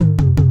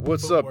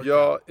What's up,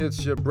 y'all?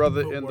 It's your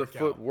brother in the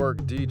footwork,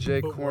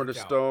 DJ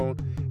Cornerstone,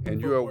 and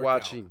you are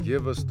watching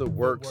Give Us the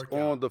Works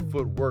on the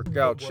Foot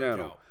Workout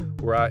channel,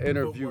 where I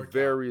interview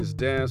various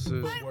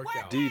dancers,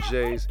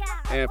 DJs,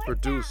 and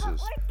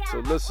producers. So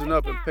listen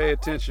up and pay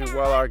attention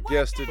while our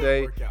guest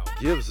today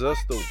gives us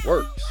the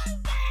works.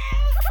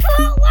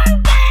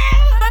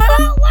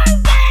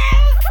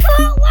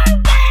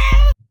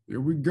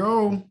 Here we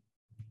go.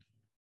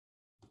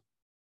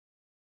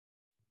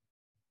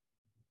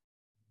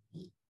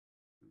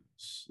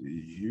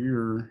 See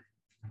here.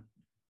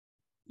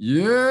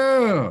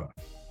 Yeah.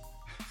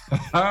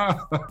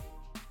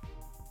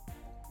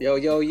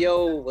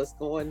 Yo, what's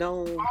going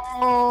on?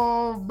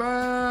 Oh,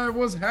 man,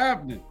 what's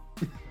happening?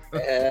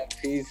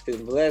 Peace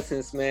and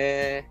blessings,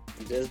 man.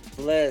 Just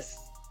blessed.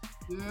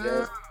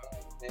 Yeah.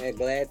 Man,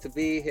 glad to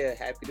be here.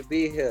 Happy to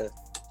be here.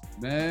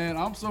 Man,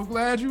 I'm so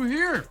glad you're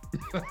here.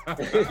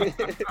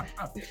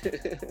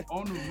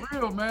 On the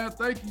real, man,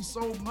 thank you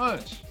so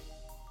much.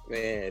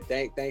 Man,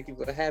 thank you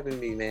for having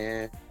me,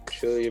 man.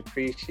 Truly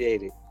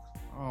appreciate it.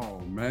 Oh,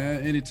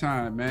 man,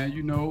 anytime, man.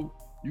 You know,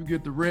 you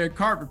get the red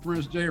carpet,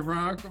 Prince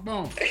JRon. Come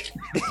on.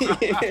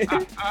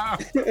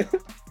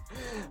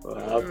 Well,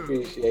 I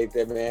appreciate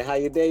that, man. How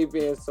your day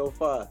been so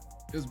far?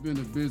 It's been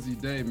a busy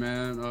day,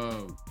 man.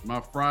 My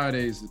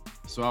Fridays,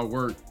 so I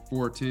work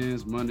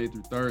 4/10s Monday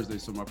through Thursday.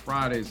 So my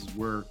Fridays is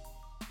where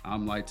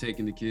I'm like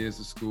taking the kids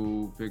to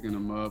school, picking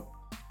them up,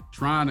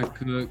 trying to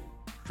cook,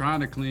 trying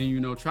to clean, you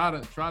know, try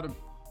to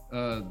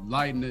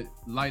lighten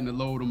the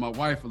load on my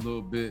wife a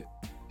little bit.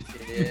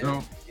 Yeah, you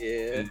know?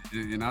 Yeah.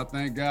 And I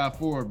thank God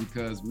for it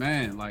because,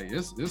 man, like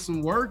it's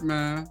some work,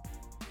 man.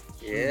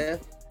 Yeah.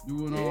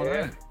 Doing all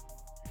that.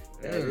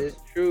 That is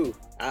true.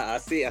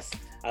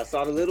 I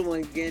saw the little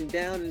one getting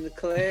down in the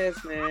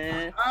class,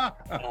 man.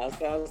 I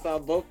saw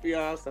both of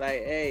y'all. I was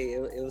like, hey,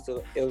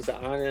 it was an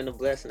honor and a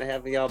blessing to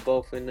have y'all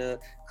both in the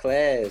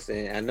class.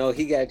 And I know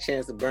he got a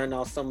chance to burn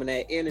off some of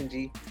that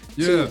energy.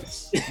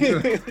 Yes.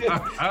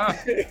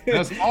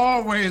 That's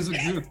always a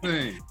good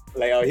thing.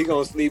 Like, oh, he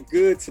gonna sleep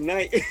good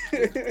tonight.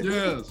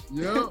 Yes.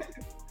 Yep.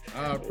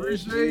 I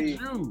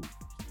appreciate you.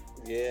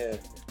 Yeah.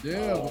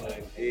 Yeah. Oh,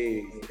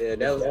 yeah,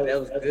 that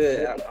was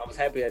good. I was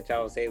happy that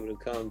y'all was able to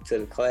come to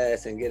the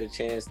class and get a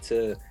chance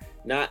to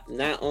not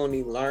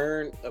only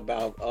learn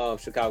about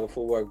Chicago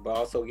footwork, but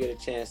also get a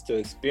chance to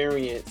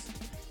experience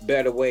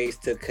better ways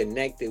to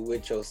connect it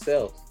with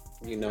yourself,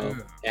 you know,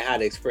 and how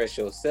to express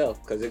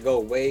yourself. Because it go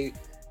way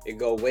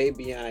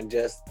beyond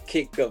just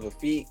kick of a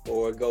feet,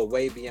 or it go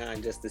way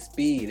beyond just the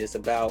speed. It's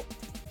about,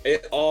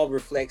 it all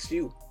reflects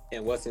you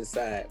and what's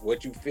inside.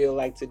 What you feel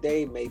like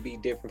today may be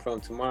different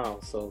from tomorrow.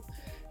 So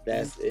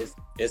it's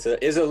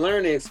a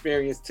learning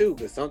experience too,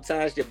 because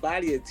sometimes your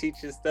body will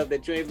teach you stuff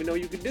that you didn't even know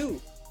you could do.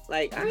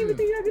 Like, I didn't even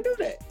think I could do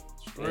that.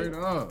 Straight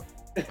up.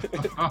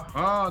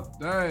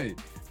 Dang.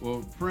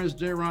 Well, Prince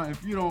JRon,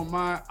 if you don't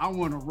mind, I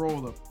want to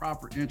roll a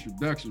proper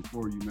introduction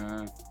for you,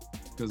 man,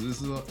 because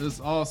this is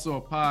also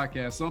a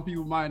podcast. Some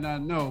people might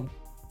not know,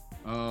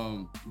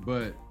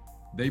 but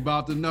they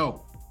about to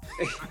know.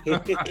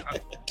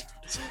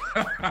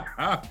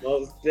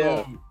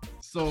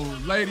 So,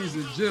 ladies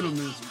and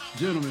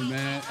gentlemen,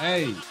 man,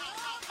 hey,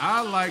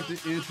 I like to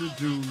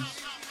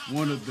introduce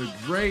one of the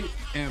great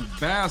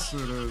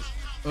ambassadors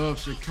of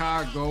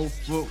Chicago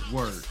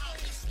footwork,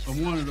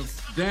 one of the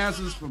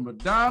dancers from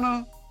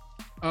Madonna,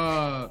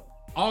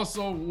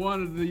 also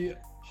one of the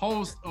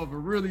hosts of a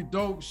really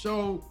dope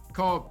show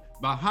called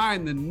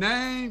Behind the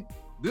Name.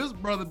 This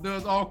brother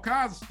does all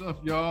kinds of stuff,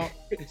 y'all.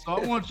 So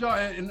I want y'all,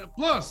 and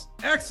plus,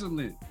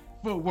 excellent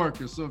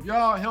footworker. So if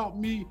y'all help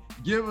me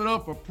give it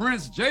up for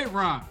Prince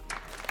JRon.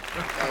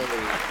 Hey,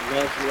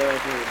 much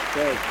love and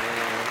respect,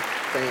 man.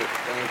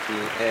 Thank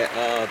you.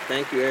 And,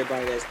 thank you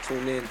everybody that's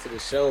tuned in to the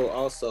show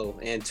also,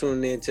 and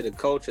tuning into the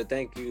culture.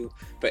 Thank you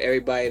for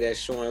everybody that's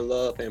showing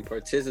love and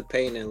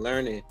participating and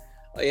learning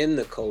in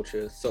the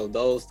culture. So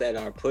those that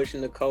are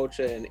pushing the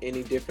culture in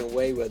any different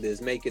way, whether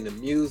it's making the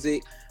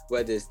music,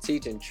 whether it's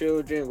teaching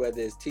children, whether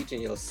it's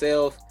teaching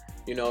yourself,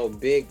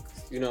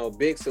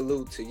 big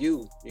salute to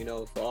you,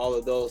 for all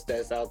of those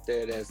that's out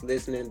there that's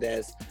listening,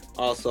 that's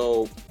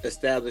also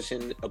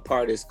establishing a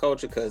part of this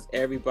culture, because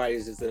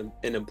everybody's is an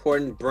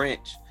important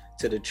branch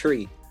to the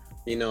tree,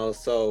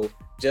 so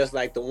just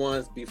like the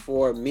ones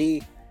before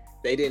me,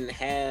 they didn't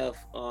have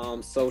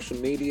social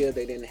media,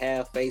 they didn't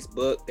have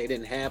Facebook, they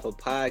didn't have a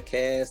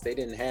podcast, they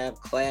didn't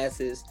have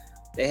classes,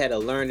 they had to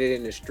learn it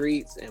in the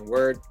streets and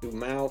word through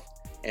mouth.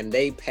 And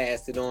they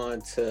passed it on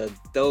to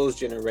those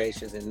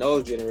generations, and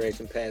those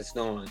generations passed it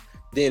on.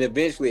 Then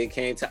eventually it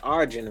came to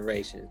our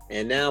generation,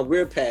 and now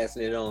we're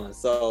passing it on.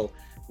 So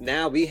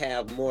now we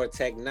have more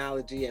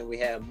technology and we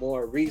have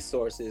more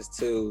resources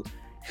to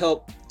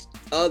help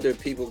other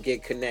people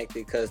get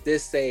connected, because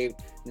this saved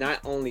not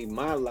only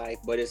my life,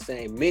 but it's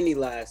saved many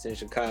lives in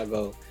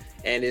Chicago,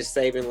 and it's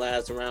saving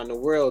lives around the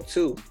world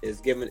too.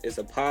 It's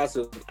a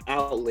positive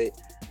outlet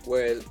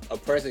where a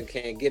person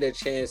can get a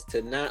chance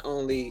to not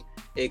only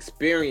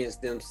experience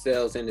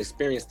themselves and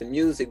experience the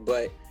music,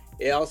 but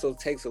it also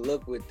takes a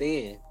look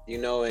within, you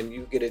know, and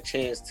you get a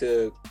chance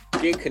to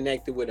get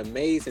connected with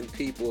amazing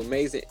people,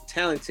 amazing,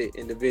 talented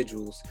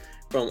individuals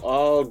from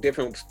all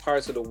different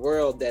parts of the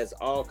world that's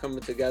all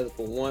coming together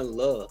for one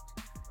love.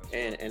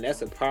 And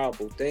that's a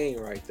powerful thing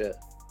right there.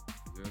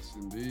 Yes,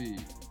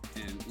 indeed.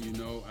 And you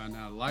know, and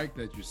I like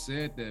that you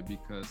said that,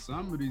 because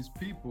some of these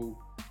people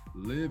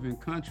live in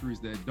countries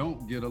that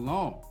don't get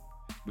along,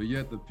 but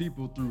yet the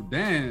people through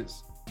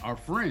dance are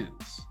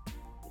friends.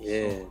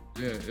 Yeah. So,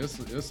 yeah,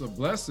 it's a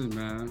blessing,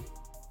 man.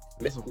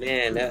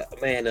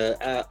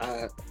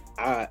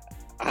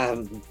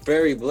 I'm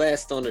very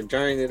blessed on the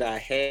journey that I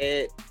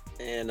had,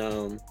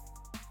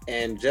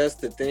 and just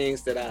the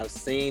things that I've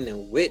seen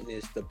and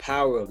witnessed, the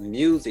power of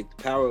music,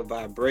 the power of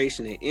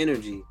vibration and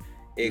energy.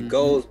 It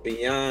goes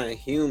beyond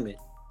human,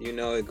 you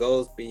know, it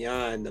goes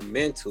beyond the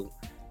mental,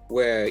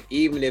 where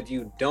even if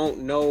you don't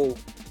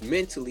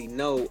mentally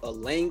know a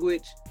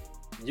language,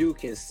 you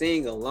can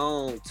sing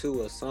along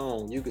to a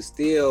song. You can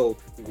still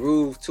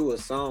groove to a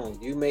song.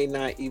 You may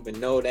not even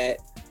know that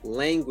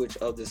language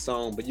of the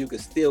song, but you can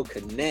still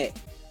connect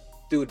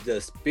through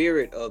the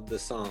spirit of the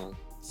song.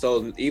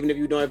 So even if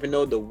you don't even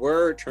know the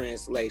word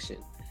translation,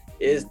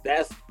 it's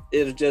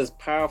just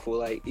powerful.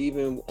 Like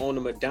even on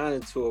the Madonna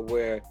tour,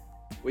 where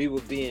we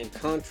would be in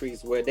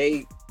countries where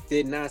they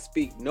did not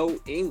speak no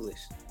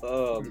English,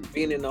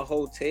 being in a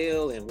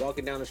hotel and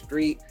walking down the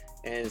street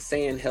and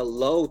saying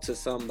hello to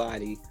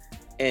somebody,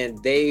 and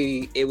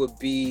it would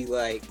be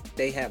like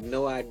they have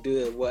no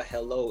idea what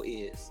hello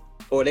is,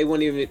 or they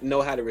wouldn't even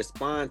know how to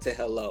respond to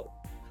hello.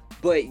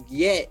 But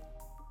yet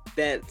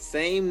that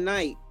same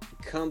night,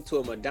 come to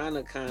a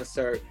Madonna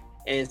concert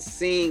and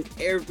sing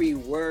every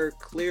word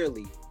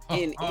clearly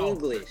in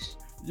English.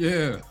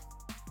 Yeah.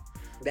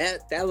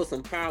 That was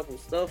some powerful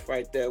stuff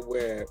right there,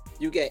 where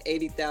you get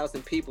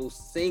 80,000 people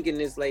singing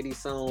this lady's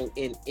song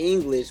in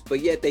English, but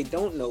yet they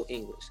don't know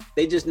English.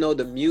 They just know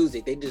the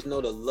music. They just know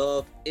the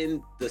love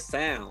in the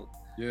sound.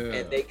 Yeah.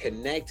 And they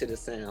connect to the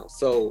sound.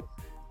 So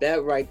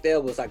that right there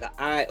was like an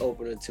eye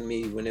opener to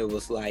me, when it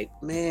was like,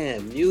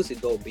 man,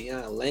 music goes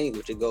beyond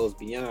language. It goes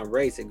beyond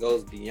race. It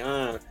goes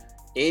beyond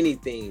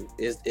anything.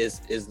 Is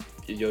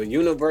your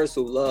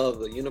universal love,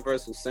 a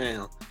universal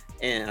sound.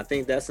 And I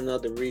think that's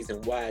another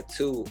reason why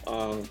too,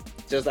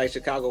 just like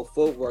Chicago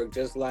footwork,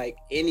 just like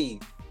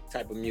any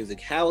type of music,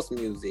 house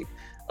music,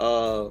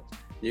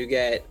 you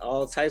get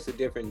all types of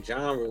different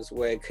genres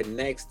where it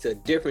connects to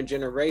different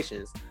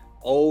generations,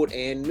 old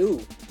and new.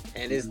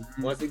 And it's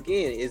once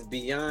again,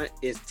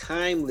 it's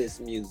timeless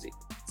music.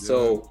 Yeah.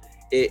 So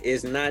it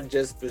is not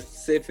just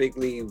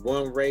specifically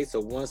one race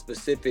or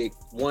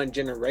one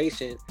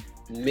generation.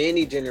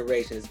 Many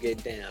generations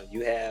get down.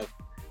 You have,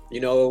 you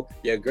know,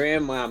 your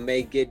grandma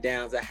may get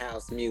down to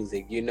house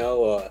music, you know,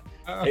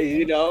 or,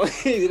 you know,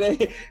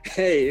 hey,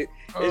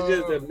 it's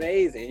just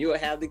amazing. You'll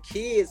have the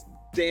kids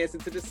dancing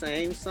to the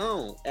same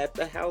song at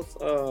the house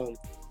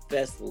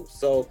festival.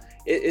 So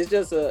it's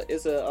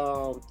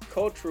a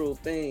cultural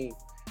thing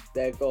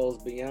that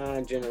goes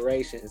beyond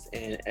generations.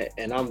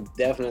 And I'm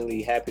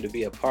definitely happy to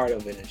be a part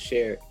of it and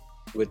share it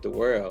with the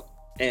world.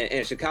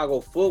 And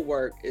Chicago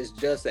footwork is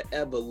just an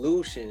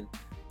evolution,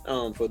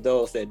 for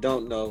those that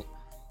don't know.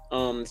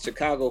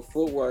 Chicago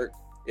footwork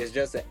is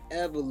just an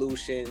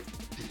evolution,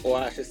 or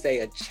I should say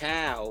a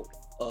child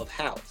of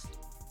house.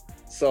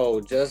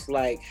 So just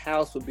like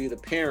house would be the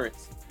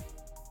parents,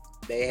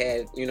 they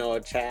had, you know,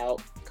 a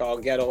child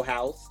called ghetto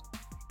house,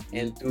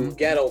 and through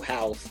ghetto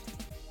house,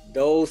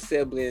 those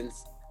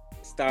siblings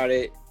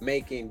started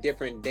making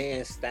different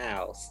dance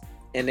styles,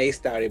 and they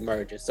started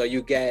merging. So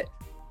you get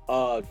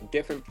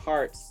different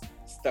parts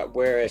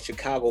where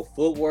Chicago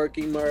footwork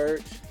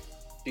emerged,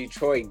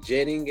 Detroit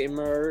jetting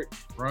emerged,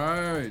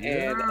 right?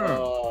 And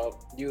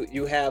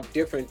you have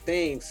different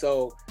things.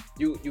 So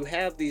you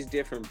have these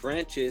different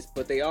branches,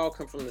 but they all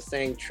come from the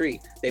same tree.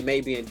 They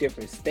may be in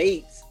different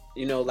states,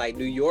 you know, like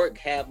New York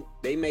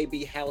they may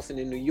be housing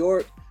in New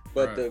York,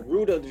 but the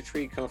root of the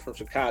tree comes from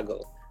Chicago.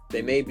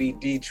 They may be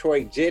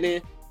Detroit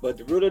jetting, but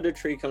the root of the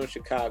tree comes from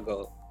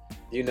Chicago,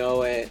 you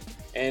know. And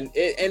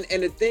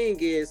the thing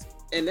is,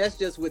 and that's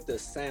just with the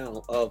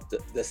sound of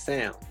the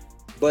sound.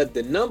 But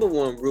the number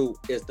one root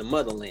is the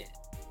motherland,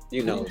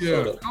 you know.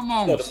 Yeah, come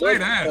on, say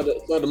that.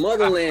 So the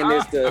motherland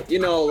is the, you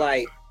know,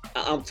 like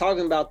I'm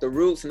talking about the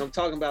roots and I'm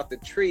talking about the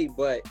tree,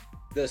 but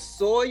the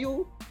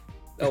soil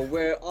of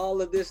where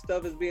all of this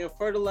stuff is being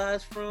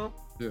fertilized from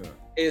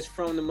is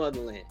from the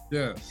motherland.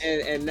 Yes.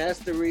 And that's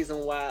the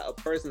reason why a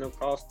person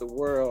across the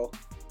world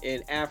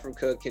in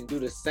Africa can do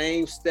the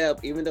same step,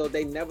 even though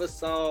they never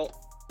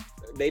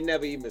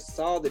even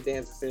saw the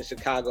dances in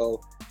Chicago.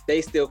 They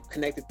still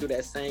connected through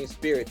that same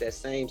spirit, that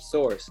same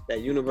source,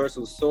 that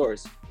universal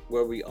source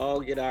where we all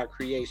get our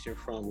creation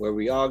from, where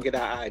we all get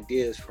our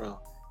ideas from.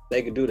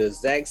 They can do the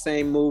exact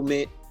same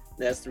movement.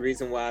 That's the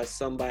reason why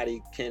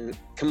somebody can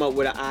come up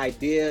with an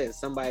idea and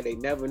somebody they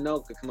never know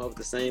could come up with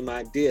the same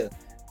idea.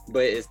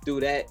 But it's through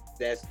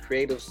that's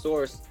creative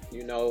source,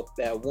 you know,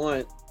 that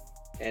one.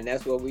 And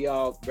that's what we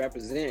all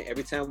represent.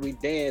 Every time we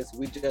dance,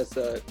 we just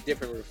a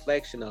different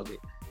reflection of it.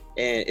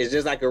 And it's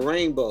just like a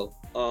rainbow.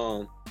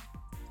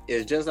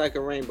 is just like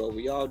a rainbow.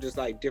 We all just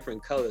like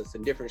different colors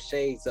and different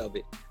shades of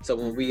it. So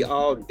when we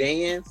all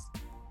dance,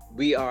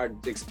 we are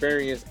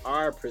experience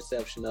our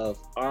perception of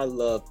our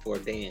love for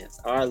dance,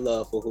 our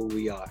love for who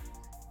we are.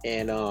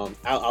 And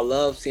I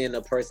love seeing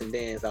a person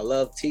dance. I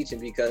love teaching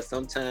because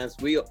sometimes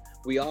we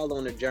all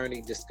on a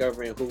journey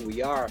discovering who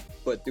we are,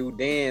 but through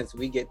dance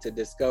we get to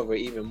discover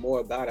even more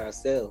about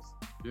ourselves.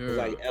 Yeah. It's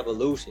like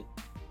evolution.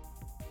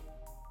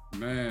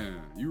 Man,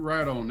 you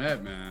right on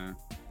that, man.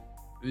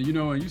 You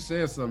know, and you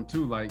said something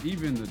too, like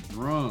even the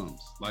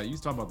drums, like you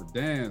talk about the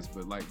dance,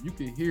 but like you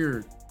can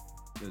hear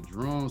the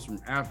drums from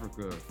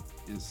Africa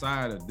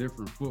inside of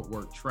different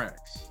footwork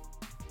tracks,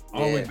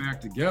 all the way back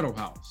to Ghetto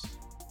House.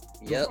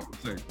 Yep.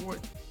 Boy,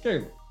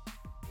 Caleb.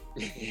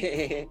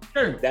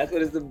 That's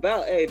what it's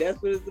about. Hey, that's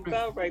what it's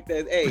about right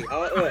there. Hey,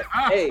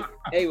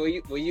 hey,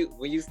 when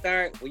you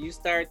start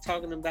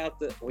talking about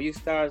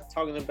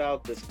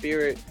the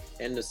spirit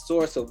and the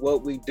source of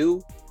what we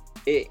do,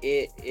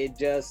 it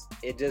just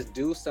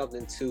do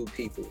something to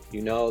people,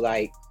 you know,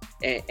 like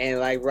and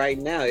like right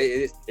now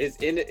it's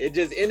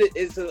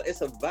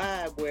a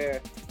vibe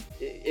where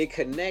it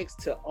connects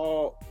to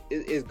all.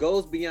 It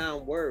goes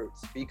beyond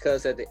words,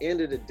 because at the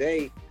end of the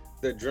day,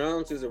 the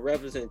drums is a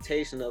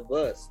representation of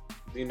us.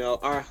 You know,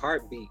 our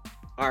heartbeat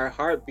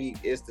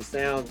is the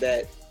sound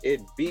that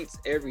it beats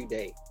every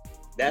day.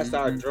 That's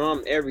our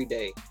drum every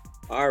day.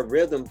 Our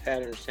rhythm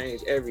patterns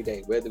change every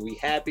day, whether we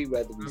happy,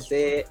 whether we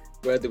sad,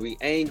 whether we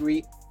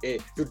angry.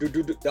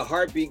 The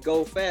heartbeat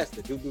go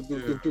faster. You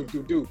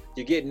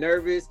get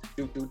nervous.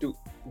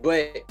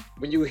 But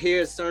when you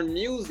hear certain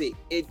music,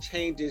 it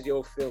changes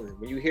your feeling.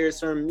 When you hear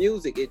certain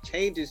music, it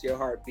changes your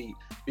heartbeat,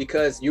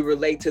 because you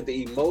relate to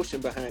the emotion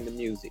behind the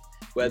music.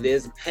 Whether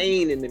it's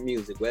pain in the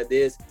music, whether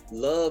it's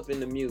love in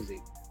the music,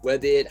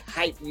 whether it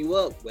hype you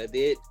up, whether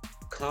it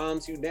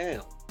calms you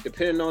down.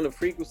 Depending on the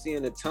frequency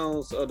and the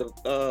tones of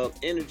the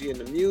energy in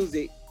the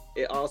music,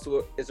 it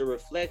also is a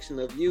reflection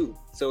of you.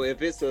 So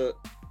if it's a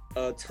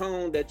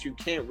tone that you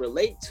can't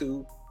relate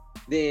to,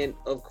 then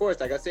of course,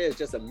 like I said, it's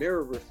just a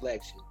mirror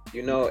reflection.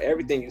 You know,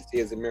 everything you see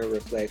is a mirror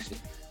reflection.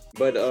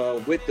 But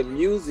with the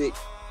music,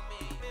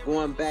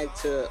 going back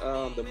to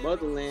the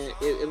motherland,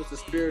 it was a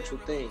spiritual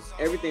thing.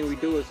 Everything we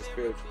do is a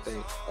spiritual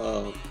thing.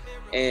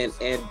 And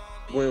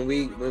when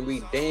we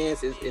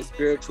dance, it's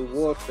spiritual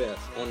warfare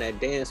on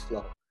that dance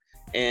floor.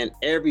 And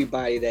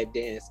everybody that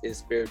dance is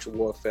spiritual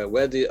warfare,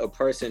 whether a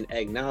person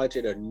acknowledge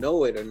it or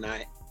know it or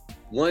not.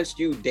 Once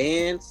you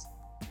dance,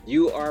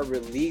 you are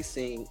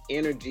releasing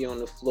energy on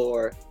the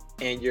floor,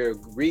 and you're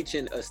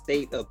reaching a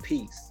state of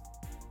peace.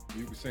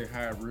 You can say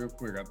hi real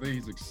quick. I think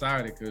he's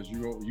excited because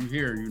you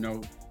hear, you know,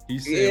 he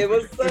said, yeah,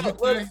 what's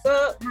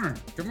up?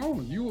 Come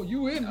on,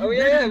 you in. Oh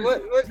yeah,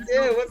 what you had to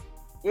say?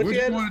 What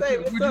you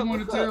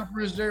want to tell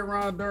Prince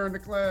JRon during the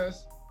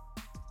class?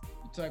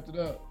 You typed it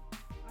up.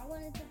 I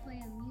wanted to play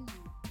a music.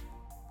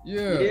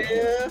 Yeah.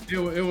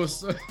 It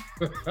was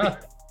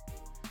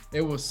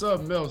it was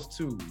something else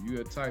too. You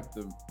had typed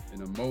an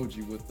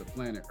emoji with the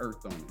planet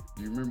Earth on it.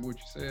 Do you remember what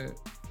you said?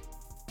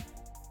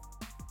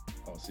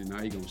 Oh, see,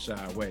 now he gonna shy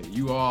away.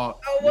 You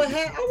all. Oh, what?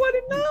 I want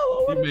to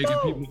know. He making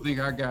people think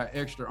I got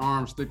extra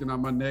arms sticking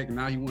out my neck, and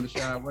now he want to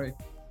shy away.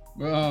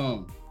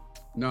 But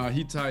no,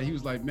 he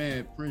was like,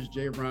 man, Prince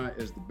JRon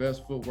is the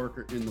best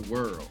footworker in the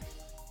world.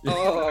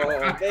 Oh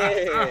man!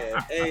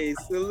 Hey,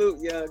 salute,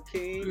 young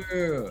king.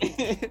 Yeah,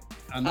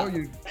 I know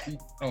you.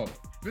 Oh,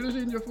 finish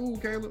eating your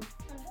food, Caleb.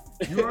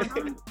 You all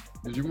right?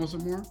 Did you want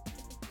some more?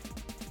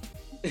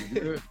 You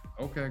good?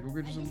 Okay, go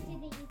get you some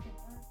more.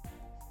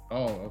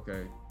 Oh,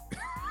 okay.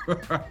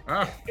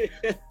 All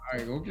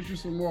right, go get you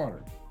some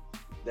water.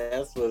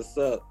 That's what's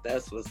up.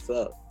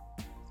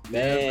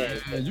 Man,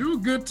 you a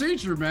good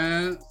teacher,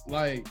 man.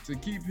 Like, to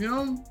keep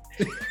him.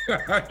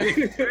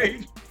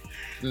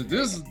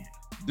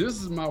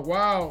 This is my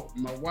wild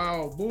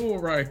bull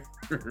right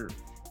here.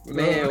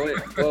 Man,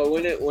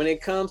 when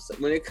it comes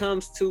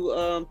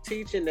to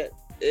teaching, that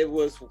it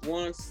was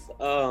once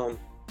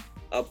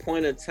a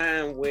point of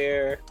time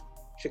where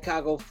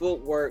Chicago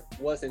footwork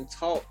wasn't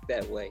taught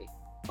that way.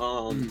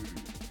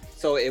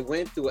 So it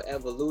went through an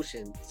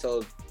evolution.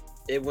 So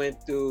it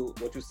went through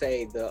what you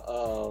say,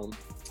 the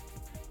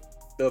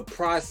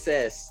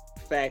process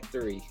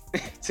factory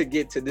to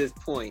get to this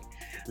point.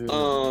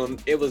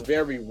 It was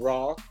very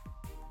raw.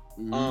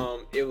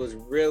 It was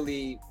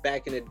really,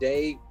 back in the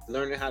day,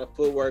 learning how to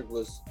footwork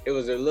was a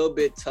little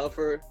bit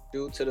tougher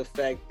due to the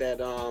fact that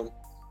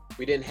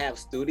we didn't have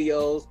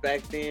studios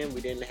back then.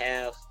 We didn't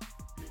have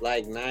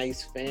like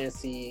nice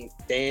fancy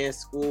dance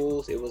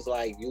schools. It was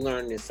like you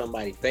learned in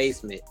somebody's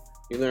basement.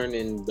 You learned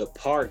in the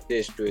park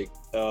district,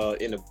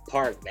 in the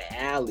park, the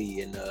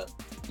alley, in the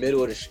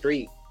middle of the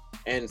street.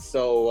 And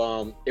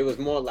so it was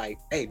more like,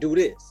 hey, do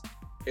this.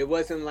 It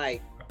wasn't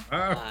like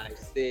 5,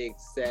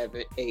 6,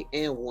 7, 8,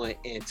 and 1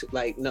 and 2.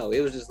 Like, no,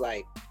 it was just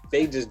like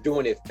they just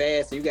doing it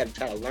fast, and you got to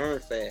try to learn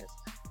fast.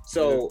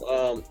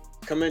 So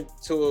coming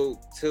to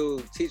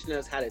teaching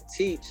us how to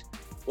teach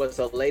was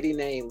a lady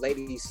named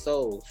Lady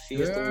Soul. She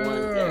is the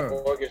one that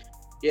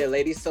Yeah,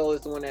 Lady Soul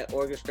is the one that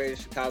orchestrated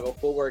Chicago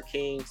Footwork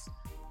Kings,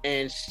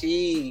 and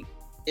she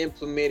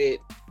implemented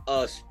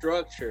a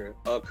structure,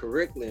 a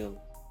curriculum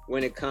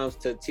when it comes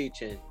to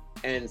teaching.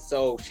 And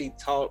so she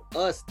taught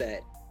us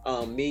that.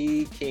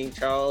 Me, King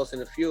Charles,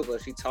 and a few of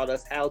us, she taught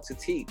us how to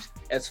teach.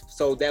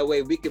 So that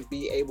way we could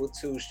be able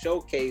to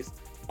showcase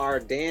our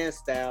dance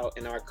style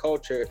and our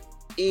culture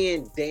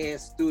in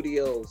dance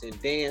studios and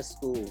dance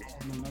schools.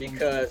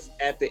 Because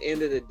at the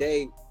end of the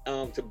day,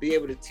 to be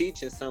able to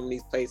teach in some of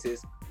these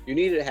places, you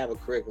needed to have a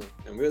curriculum.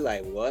 And we're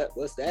like,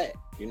 what's that?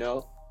 You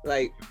know,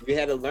 like we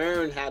had to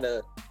learn how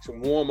to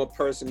warm a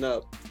person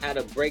up, how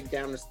to break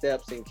down the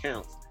steps and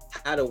counts,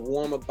 how to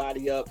warm a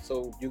body up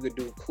so you could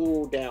do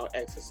cool down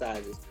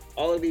exercises.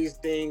 All of these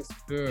things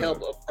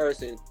help a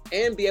person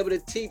and be able to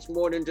teach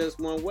more than just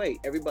one way.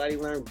 Everybody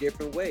learn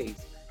different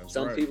ways.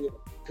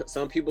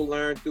 Some people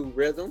learn through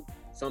rhythm,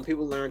 some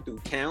people learn through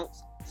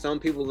counts, some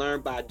people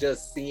learn by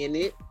just seeing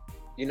it,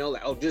 you know,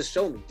 like, oh, just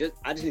show me.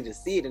 I just need to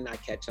see it and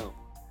not catch on.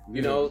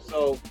 You know,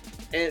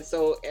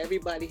 so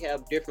everybody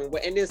have different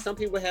ways, and then some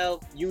people have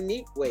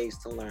unique ways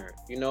to learn.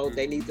 You know,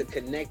 they need to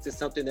connect to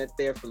something that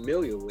they're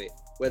familiar with.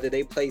 Whether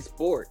they play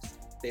sports,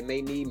 they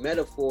may need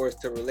metaphors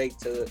to relate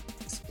to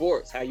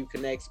sports, how you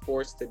connect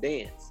sports to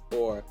dance,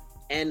 or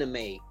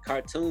anime,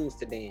 cartoons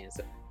to dance.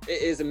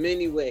 It is in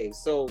many ways.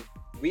 So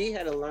we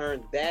had to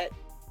learn that,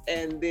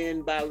 and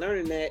then by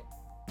learning that,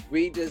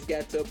 we just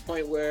got to a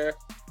point where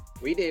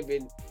we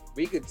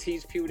could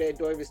teach people that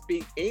don't even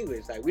speak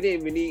English. Like we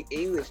didn't even need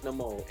English no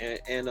more.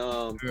 And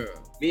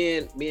me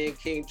and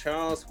King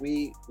Charles,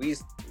 we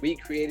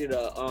created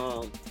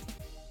a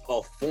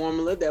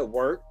formula that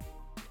worked,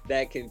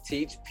 that can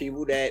teach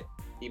people that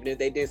even if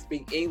they didn't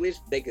speak English,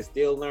 they could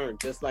still learn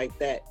just like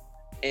that.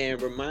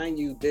 And remind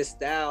you, this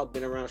style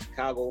been around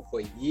Chicago for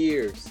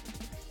years.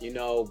 You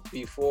know,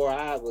 before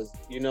I was,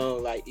 you know,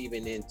 like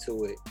even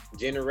into it,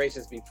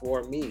 generations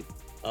before me.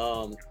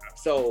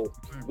 So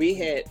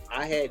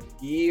I had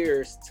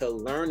years to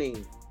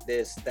learning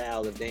this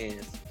style of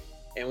dance.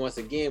 And once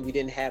again, we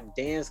didn't have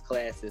dance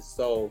classes.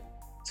 So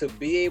to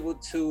be able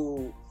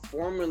to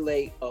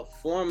formulate a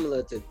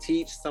formula to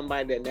teach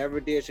somebody that never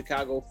did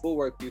Chicago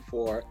footwork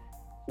before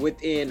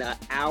within an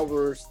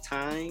hour's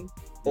time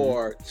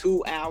or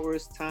 2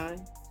 hours time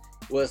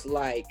was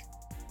like,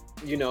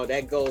 you know,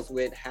 that goes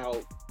with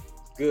how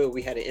good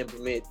we had to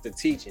implement the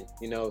teaching,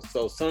 you know.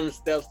 So some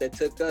steps that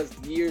took us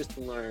years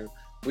to learn,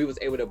 we was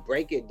able to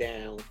break it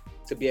down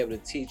to be able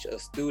to teach a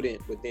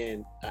student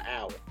within an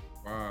hour.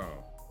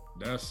 Wow,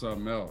 that's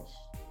something else.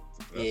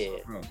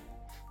 Something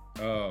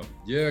else.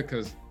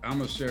 Because I'm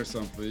gonna share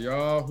something for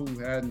y'all who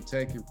hadn't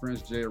taken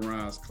Prince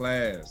JRon's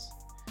class.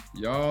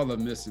 Y'all are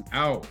missing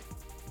out.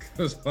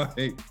 Cause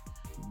like,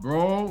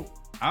 bro,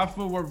 I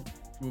footwork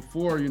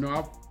before, you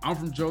know, I'm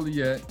from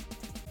Joliet,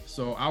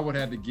 so I would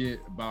have to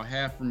get about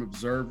half from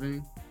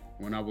observing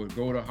when I would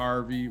go to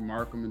Harvey,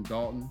 Markham, and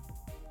Dalton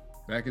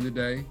back in the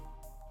day.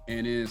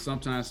 And then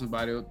sometimes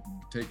somebody will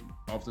take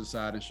off to the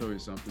side and show you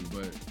something,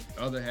 but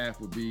the other half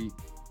would be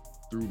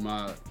through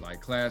my like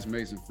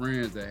classmates and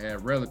friends that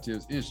had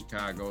relatives in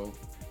Chicago.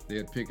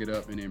 They'd pick it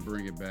up and then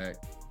bring it back.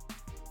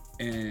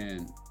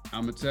 And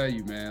I'm gonna tell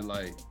you, man,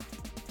 like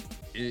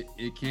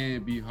it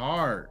can be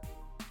hard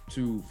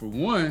to, for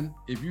one,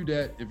 if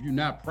you're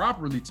not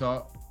properly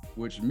taught,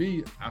 which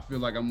me, I feel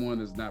like I'm one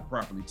that's not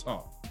properly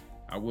taught.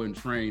 I wasn't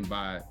trained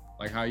by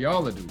like how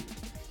y'all are doing.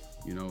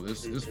 You know,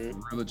 this is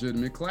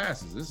legitimate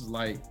classes. This is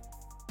like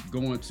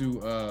going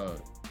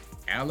to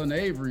Allen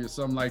Avery or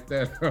something like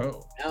that.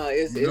 No,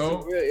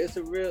 it's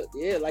a real,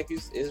 yeah, like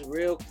it's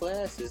real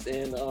classes.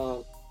 And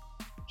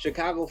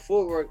Chicago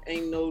footwork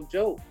ain't no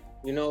joke.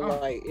 You know,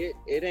 like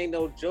it ain't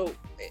no joke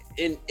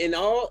in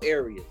all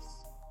areas.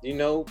 You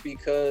know,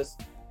 because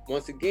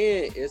once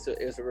again, it's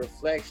a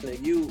reflection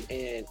of you,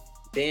 and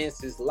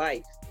dance is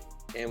life.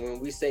 And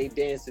when we say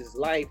dance is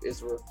life,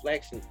 it's a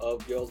reflection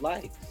of your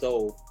life.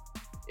 So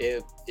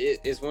if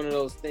it's one of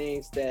those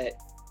things that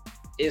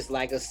it's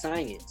like a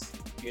science,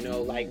 you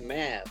know, like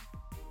math.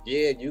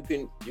 Yeah, you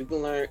can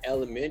learn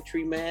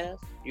elementary math,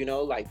 you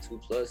know, like 2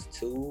 +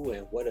 2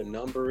 and what a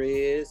number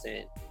is,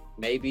 and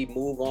maybe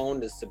move on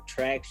to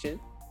subtraction.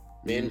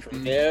 Then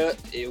from there,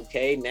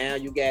 okay, now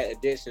you got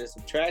addition and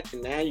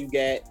subtraction. Now you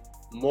got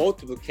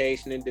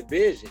multiplication and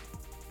division.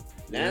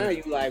 Now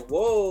you like,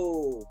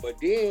 whoa, but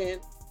then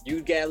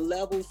you got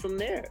levels from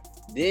there.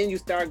 Then you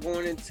start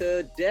going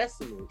into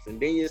decimals, and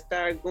then you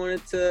start going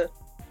into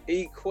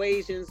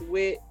equations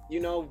with,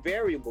 you know,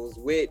 variables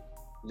with,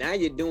 now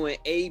you're doing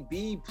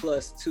AB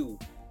 + 2.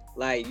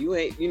 Like you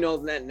ain't, you know,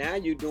 now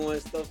you're doing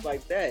stuff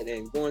like that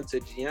and going to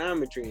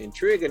geometry and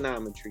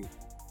trigonometry.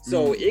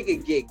 So it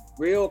could get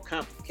real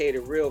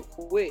complicated real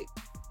quick.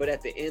 But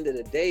at the end of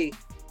the day,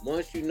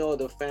 once you know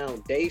the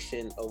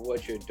foundation of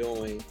what you're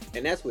doing,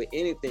 and that's with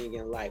anything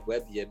in life,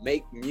 whether you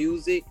make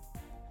music,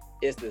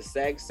 it's the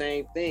exact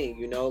same thing,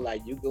 you know,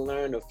 like you can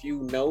learn a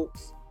few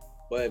notes,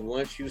 but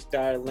once you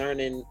start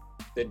learning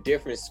the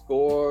different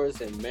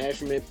scores and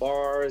measurement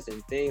bars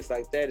and things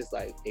like that, it's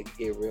like it can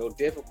get real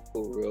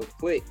difficult real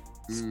quick.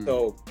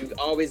 So you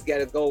always got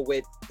to go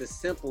with the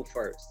simple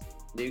first.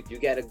 You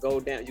got to go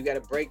down. You got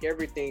to break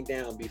everything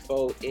down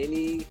before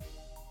any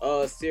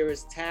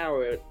serious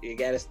tower. You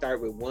got to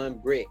start with one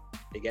brick.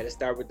 You got to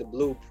start with the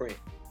blueprint.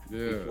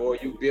 Yeah. Before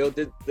you build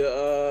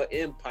the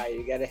empire,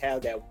 you got to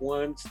have that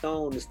one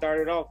stone to start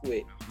it off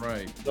with.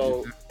 Right.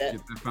 So get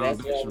the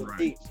foundation right.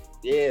 Teach.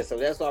 Yeah. So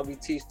that's why we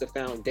teach the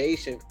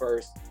foundation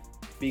first,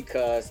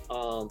 because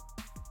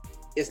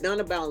it's not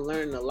about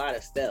learning a lot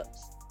of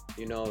steps.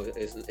 You know,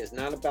 it's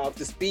not about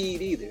the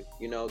speed either.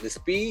 You know, the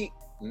speed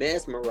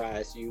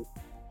mesmerizes you,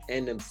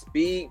 and the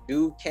speed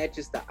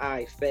catches the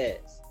eye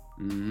fast.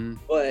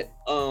 But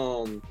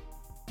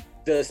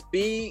the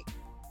speed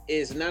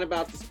is not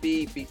about the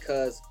speed,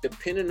 because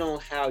depending on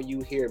how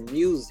you hear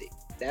music,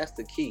 that's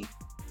the key.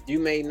 You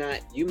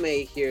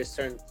may hear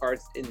certain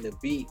parts in the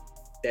beat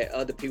that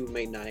other people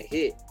may not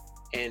hit,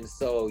 and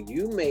so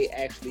you may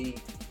actually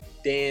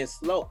dance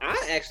slow. I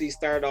actually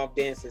started off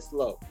dancing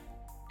slow,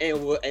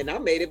 and I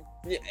made it,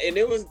 and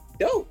it was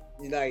dope.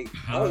 Like,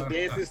 I was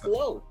dancing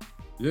slow.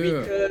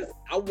 Yeah. Because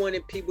I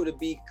wanted people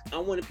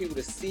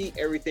to see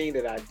everything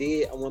that I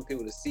did. I want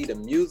people to see the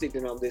music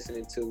that I'm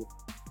listening to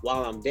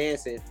while I'm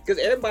dancing. Because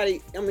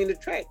everybody, I mean, the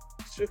track,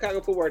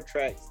 Chicago footwork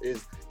tracks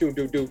is do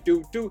do do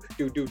do do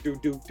do do do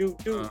do do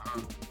do.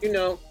 You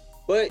know,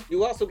 but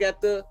you also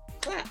got the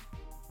clap.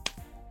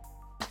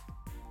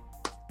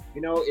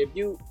 You know, if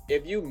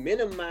you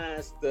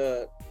minimize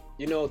the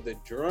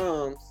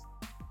drums,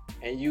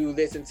 and you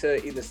listen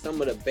to either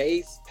some of the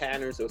bass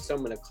patterns or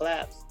some of the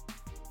claps,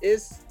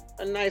 it's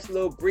a nice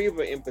little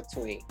breather in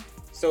between.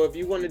 So if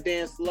you want to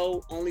dance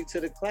slow only to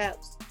the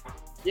claps,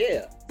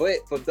 yeah.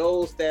 But for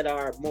those that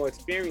are more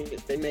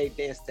experienced, they may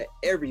dance to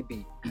every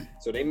beat.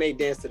 So they may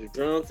dance to the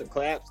drums, the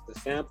claps, the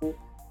sample.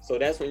 So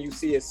that's when you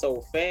see it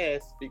so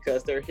fast,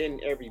 because they're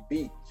hitting every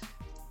beat.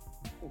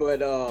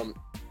 But I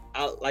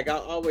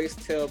always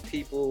tell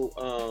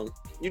people,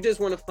 you just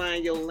want to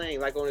find your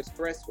lane, like on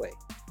expressway.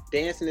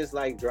 Dancing is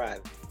like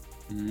driving.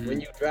 When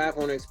you drive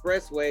on an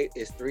expressway,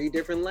 it's 3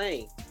 different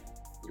lanes.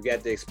 You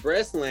got the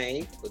express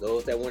lane for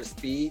those that want to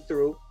speed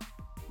through.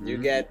 You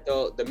got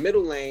the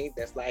middle lane,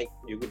 that's like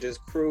you could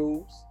just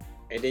cruise.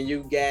 And then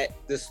you got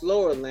the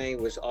slower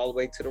lane, which all the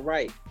way to the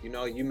right. You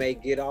know, you may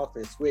get off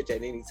and switch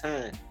at any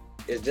time.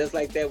 It's just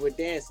like that with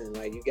dancing.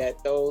 Like, you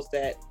got those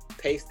that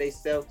pace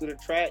themselves through the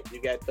track.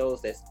 You got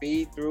those that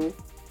speed through.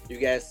 You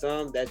got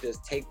some that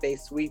just take their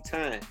sweet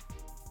time.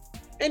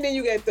 And then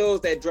you got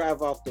those that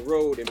drive off the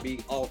road and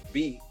be off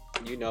beat,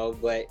 you know,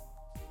 but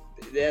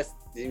that's,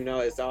 you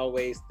know, it's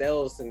always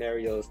those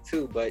scenarios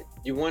too. But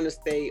you want to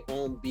stay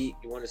on beat,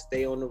 you want to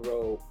stay on the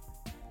road,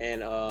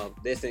 and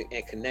listen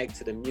and connect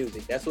to the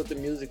music. That's what the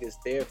music is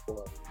there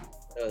for.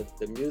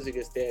 The music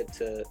is there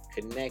to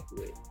connect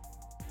with.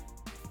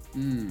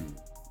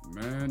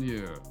 Man,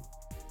 yeah.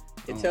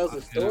 It tells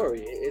a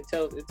story. It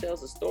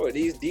tells a story.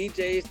 These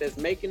DJs that's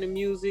making the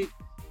music,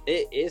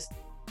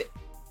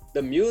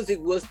 the music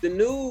was the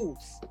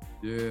news.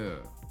 Yeah.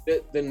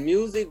 The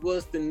music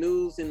was the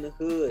news in the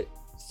hood.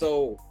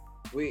 So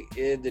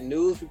the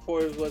news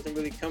reporters wasn't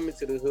really coming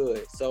to the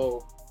hood.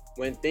 So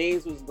when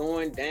things was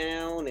going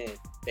down, and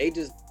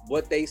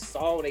what they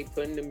saw, they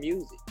put in the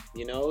music.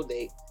 You know,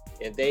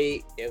 if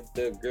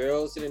the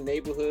girls in the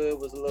neighborhood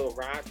was a little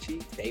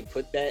raunchy, they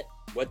put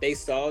what they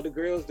saw the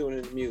girls doing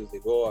in the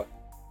music, or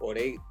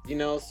they, you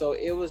know. So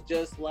it was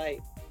just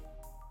like,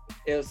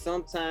 if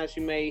sometimes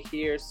you may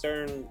hear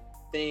certain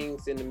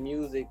things in the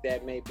music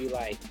that may be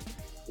like,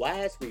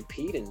 why is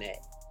repeating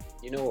that,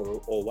 you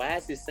know, or why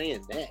is it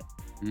saying that?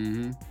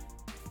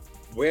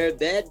 Where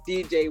that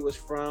DJ was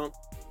from,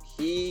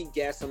 he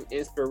got some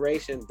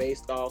inspiration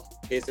based off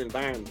his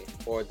environment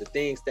or the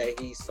things that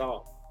he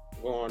saw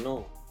going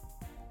on,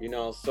 you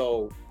know.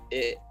 So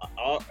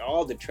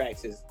all the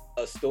tracks is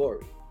a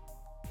story.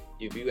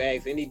 If you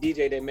ask any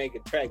DJ that make a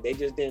track, they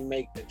just didn't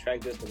make the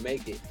track just to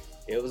make it.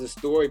 It was a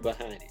story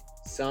behind it.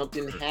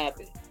 Something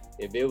happened.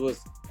 If it was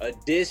a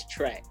diss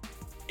track,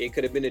 it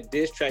could have been a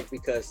diss track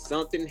because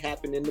something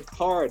happened in the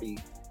party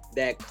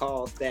that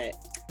caused that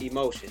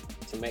emotion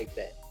to make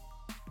that.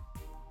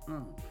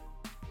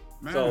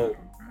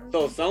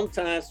 So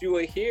sometimes you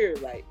will hear,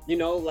 like, you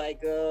know,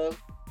 like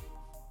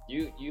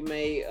you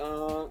may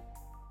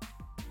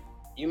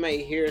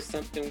hear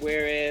something,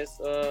 whereas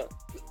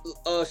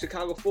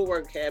Chicago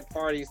Footwork had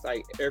parties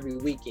like every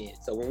weekend.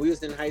 So when we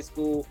was in high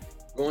school,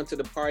 going to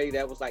the party,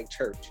 that was like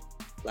church.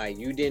 Like,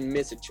 you didn't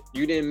miss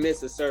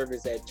a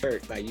service at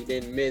church. Like, you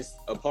didn't miss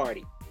a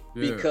party.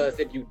 Yeah. Because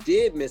if you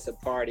did miss a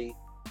party,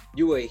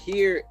 you would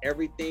hear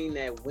everything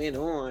that went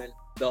on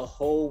the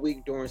whole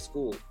week during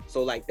school.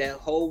 So like that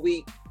whole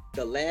week,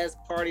 the last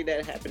party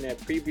that happened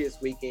that previous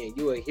weekend,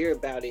 you would hear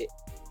about it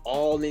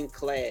all in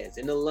class,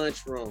 in the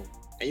lunchroom.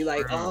 And you're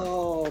like,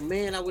 oh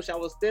man, I wish I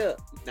was there.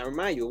 Now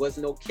remind you, it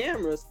wasn't no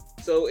cameras,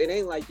 so it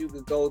ain't like you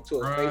could go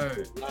to a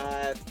Facebook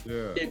Live.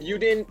 Yeah.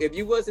 If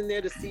you wasn't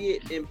there to see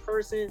it in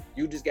person,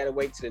 you just gotta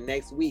wait till the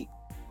next week.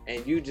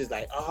 And you just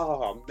like,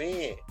 oh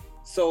man.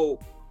 So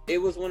it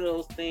was one of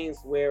those things,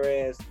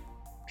 whereas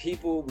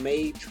people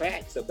made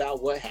tracks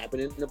about what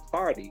happened in the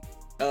party.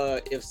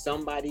 If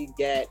somebody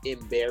got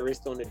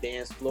embarrassed on the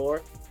dance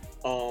floor,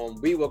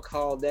 we would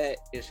call that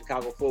in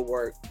Chicago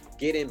footwork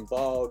getting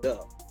balled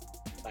up.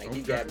 Like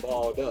he got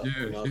balled up,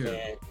 you know what I'm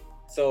saying?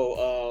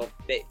 So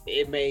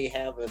it may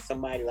have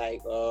somebody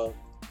like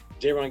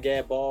JRon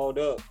got balled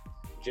up.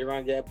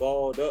 JRon got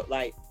balled up.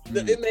 Like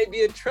it may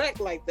be a track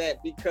like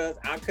that because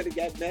I could have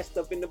got messed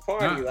up in the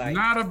party.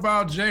 Not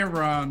about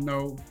JRon,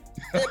 no.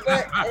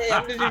 But hey,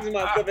 I'm just using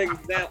myself as an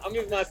example. I'm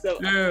using myself.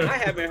 Yeah. I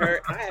haven't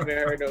heard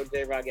no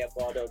JRon got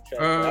balled up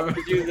track. I'm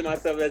just using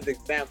myself as an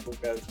example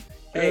because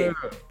hey,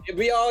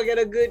 we all get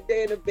a good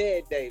day and a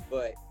bad day,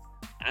 but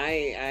I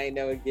ain't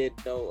never get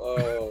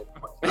no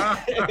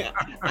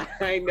I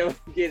ain't never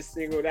get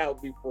singled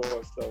out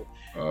before.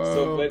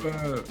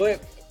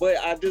 But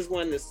I just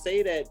wanted to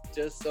say that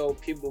just so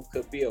people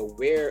could be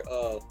aware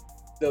of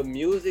the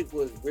music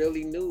was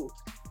really new.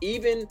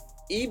 Even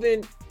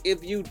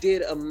if you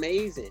did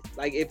amazing,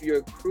 like if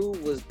your crew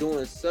was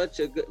doing such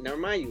a good, now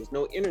mind you, there's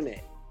no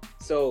internet.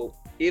 So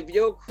if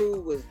your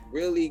crew was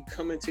really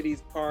coming to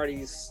these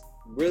parties,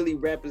 really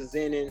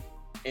representing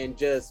and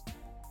just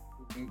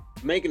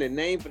making a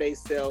name for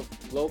themselves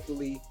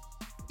locally,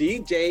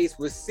 DJs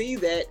would see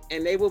that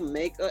and they will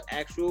make an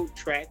actual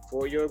track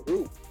for your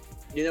group.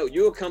 You know,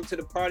 you'll come to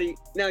the party.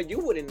 Now you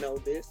wouldn't know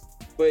this,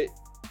 but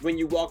when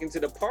you walk into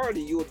the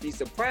party, you would be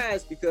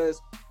surprised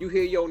because you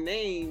hear your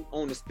name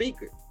on the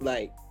speaker.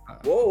 Like,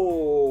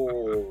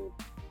 whoa,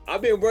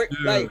 I've been working.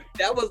 Like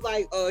that was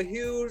like a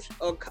huge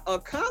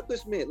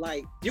accomplishment.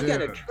 Like you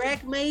got a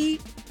track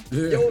made,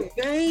 your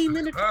name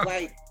in the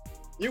like.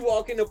 You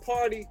walk in the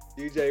party,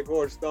 DJ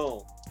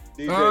Cornerstone,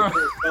 DJ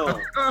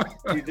Cornerstone,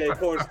 DJ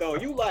Cornerstone.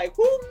 You like,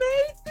 who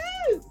made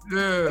this?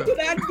 Yeah.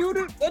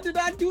 What did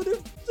I do to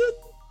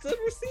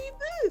receive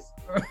this?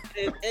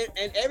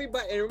 and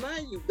everybody, and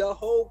remind you, the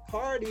whole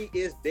party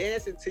is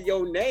dancing to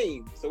your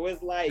name. So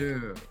it's like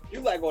you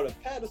like on a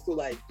pedestal,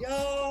 like,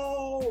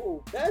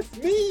 yo, that's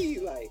me.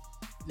 Like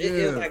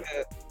it's like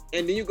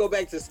and then you go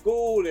back to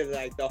school and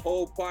like the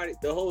whole party,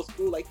 the whole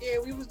school, like, yeah,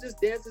 we was just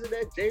dancing to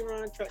that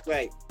JRon track.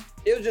 Like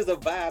it was just a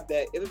vibe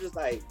that it was just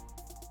like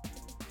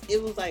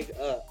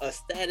a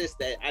status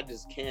that I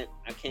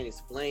can't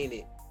explain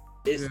it.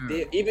 It's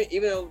still,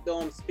 even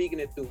though I'm speaking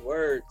it through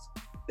words,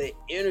 the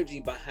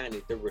energy behind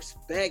it, the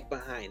respect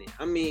behind it.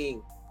 I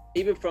mean,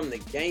 even from the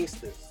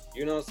gangsters,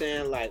 you know what I'm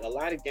saying? Like a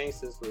lot of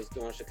gangsters was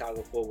doing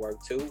Chicago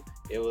footwork too.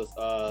 It was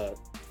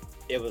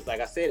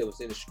like I said, it was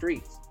in the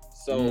streets.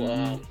 So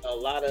a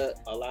lot of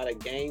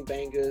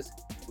gangbangers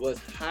was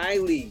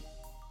highly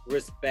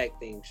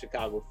respecting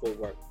Chicago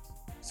footwork.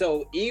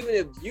 So even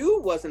if you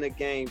wasn't a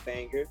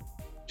gangbanger,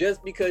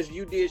 just because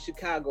you did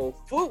Chicago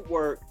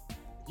footwork,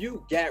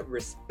 you got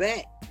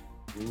respect.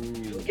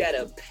 You got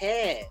a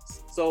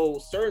pass. So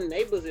certain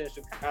neighborhoods in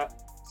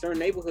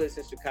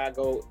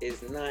Chicago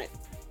is not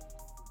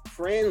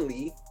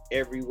friendly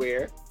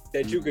everywhere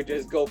that you could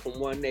just go from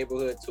one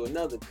neighborhood to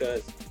another,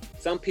 because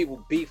some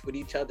people beef with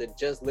each other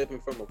just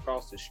living from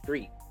across the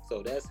street.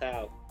 So that's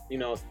how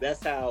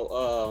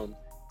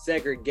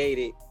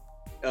segregated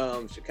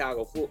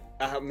Chicago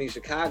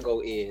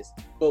is.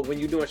 But when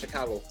you're doing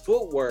Chicago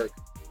footwork,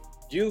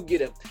 you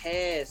get a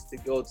pass to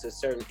go to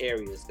certain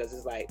areas because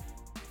it's like,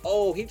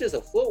 oh, he's just a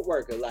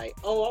footworker. Like,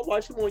 oh, I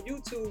watch him on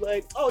YouTube.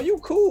 Like, oh, you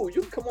cool.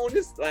 You can come on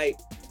this. Like,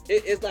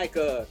 it's like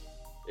a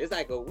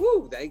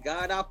woo. Thank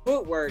God our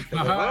footwork. If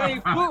I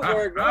ain't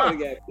footwork, I would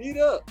get beat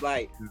up.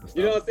 Like,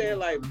 you know what I'm saying?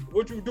 Like,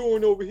 what you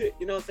doing over here?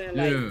 You know what I'm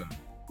saying? Like,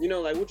 you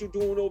know, like what you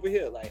doing over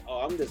here? Like, oh,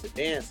 I'm just a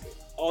dancer.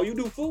 Oh, you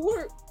do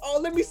footwork? Oh,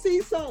 let me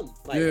see something.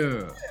 Like,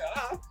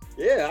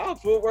 I'll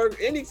footwork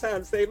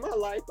anytime to save my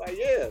life.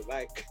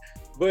 Like,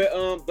 but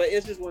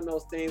it's just one of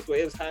those things where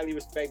it was highly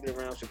respected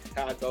around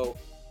Chicago,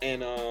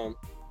 and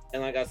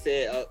like I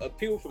said,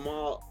 people from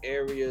all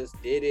areas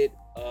did it,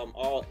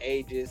 all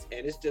ages,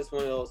 and it's just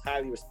one of those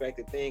highly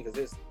respected things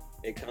because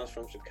it comes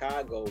from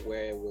Chicago,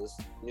 where it was,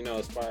 you know,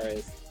 as far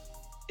as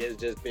it's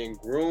just been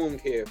groomed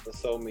here for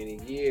so many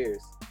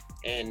years.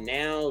 And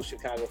now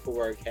Chicago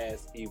footwork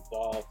has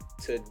evolved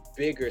to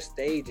bigger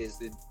stages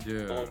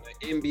on the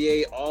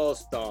NBA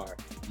All-Star.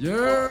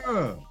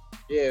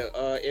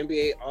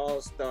 NBA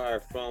All-Star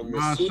from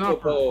the Super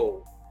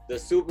Bowl. The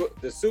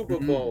Super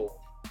Bowl.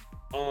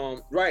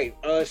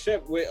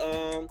 Chef with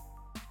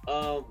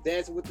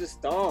Dancing with the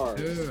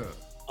Stars.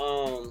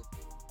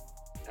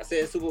 I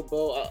said Super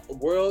Bowl,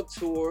 world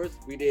tours.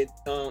 We did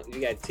we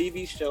got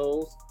TV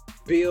shows,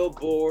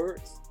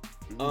 billboards,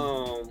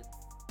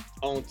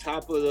 on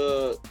top of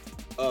the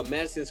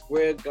Madison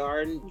Square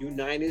Garden,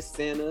 United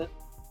Center.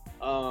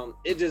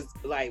 It just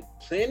like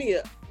plenty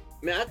of,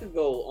 man, I could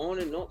go on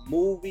and on.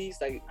 Movies,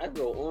 like I could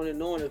go on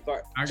and on as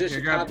far just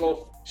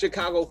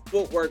Chicago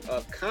footwork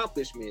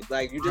accomplishments.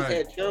 Like you just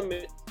had Chum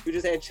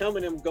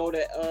and them go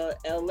to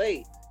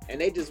LA, and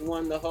they just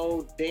won the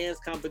whole dance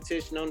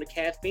competition on the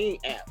Caffeine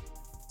app.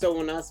 So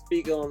when I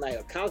speak on like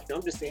accomplishment,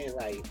 I'm just saying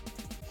like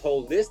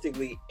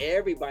holistically,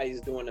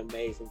 everybody's doing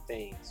amazing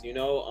things. You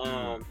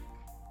know,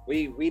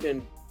 we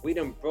done we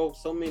done broke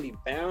so many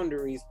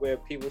boundaries where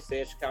people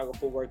said Chicago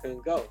footwork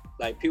couldn't go.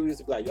 Like people used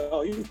to be like,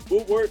 "Yo, you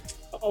footwork?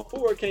 Oh,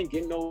 footwork can't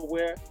get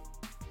nowhere."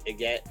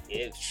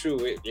 It's true.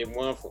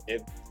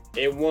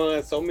 It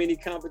won so many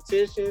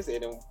competitions.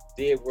 It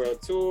did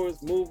world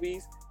tours,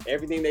 movies,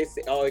 everything they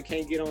say. Oh, it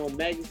can't get on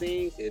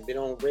magazines. It's been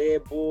on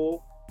Red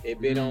Bull. It's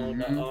been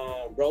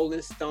on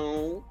Rolling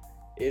Stone.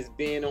 It's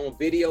been on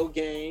video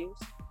games.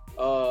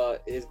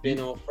 It's been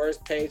on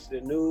first page of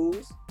the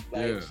news.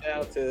 Like shout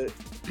out to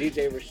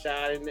DJ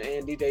Rashad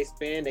and DJ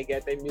Spin. They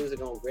got their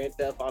music on Grand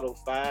Theft Auto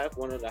 5,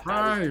 one of the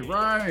hottest.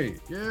 Right.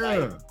 Yeah.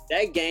 Like,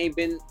 that game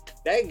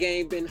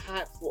been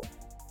hot for.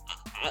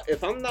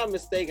 If I'm not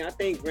mistaken, I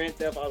think Grand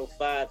Theft Auto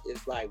 5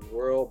 is like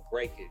world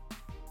breaking.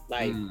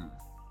 Like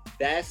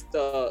that's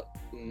the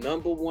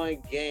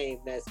 #1 game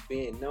that's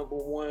been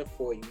 #1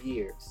 for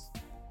years.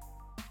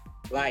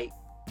 Like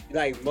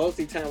most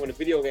of the time when a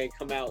video game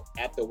come out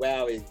after a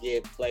while it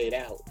get played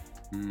out.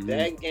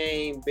 That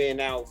game been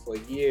out for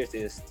years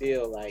and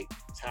still like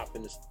top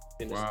in the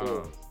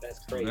stores.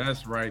 That's crazy.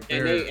 That's right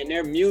there. And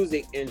their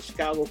music in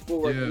Chicago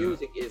footwork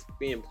music is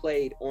being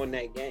played on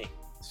that game.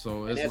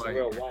 So and it's that's like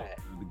worldwide.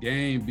 The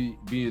game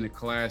being a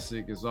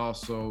classic is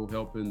also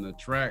helping the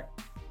track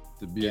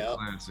to be a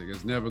classic.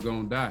 It's never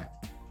gonna die.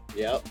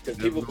 Yep, because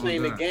people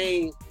playing the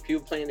game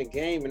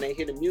and they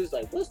hear the music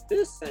like, what's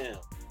this sound?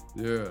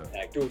 Yeah.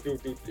 Like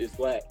it's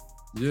whack.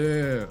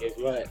 Yeah. It's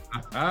whack.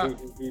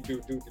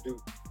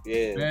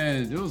 Yeah.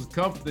 Man, there was a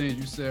couple things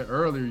you said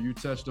earlier you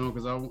touched on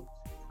because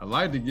I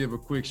like to give a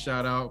quick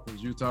shout out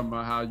because you're talking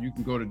about how you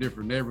can go to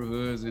different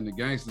neighborhoods and the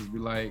gangsters be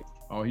like,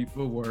 oh, he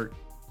footwork.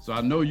 So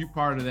I know you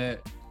part of that,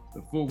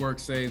 the Footwork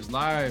Saves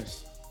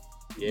Lives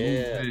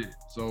movement.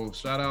 So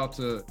shout out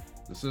to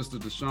the sister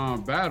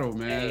Deshaun Battle,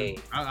 man. Hey,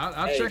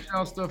 I check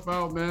y'all stuff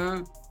out,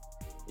 man.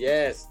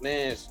 Yes,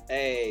 man.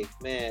 Hey,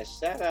 man,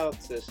 shout out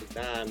to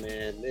Shadon,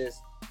 man.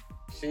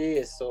 She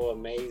is so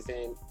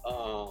amazing.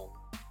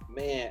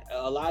 Man,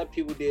 a lot of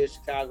people did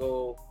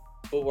Chicago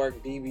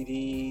footwork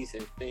DVDs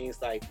and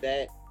things like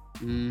that.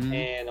 And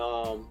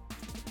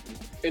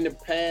in the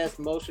past,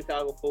 most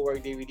Chicago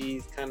footwork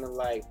DVDs kind of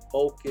like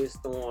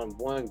focused on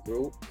one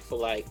group. So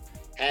like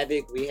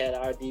Havoc, we had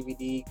our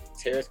DVD.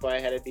 Terror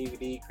Squad had a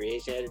DVD.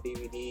 Creation had a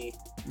DVD.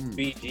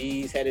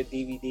 BGs had a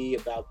DVD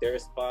about their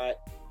spot.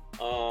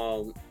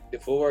 The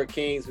Footwork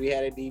Kings, we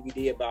had a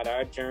DVD about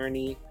our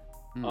journey.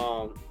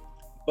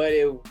 But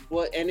it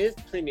was, and there's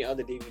plenty of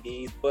other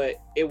DVDs,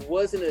 but it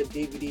wasn't a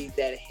DVD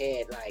that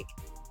had like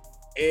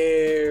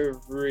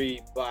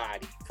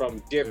everybody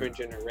from different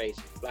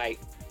generations. Like,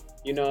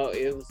 you know,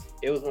 it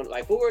was one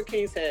like Footwork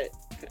Kings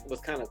was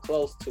kind of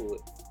close to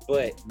it,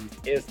 but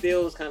it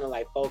still was kind of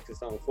like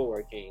focused on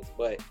Footwork Kings.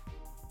 But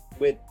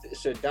with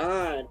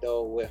Shadon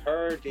though, with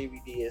her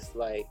DVD, it's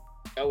like,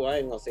 oh, I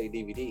ain't gonna say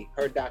DVD.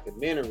 Her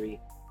documentary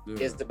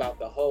is about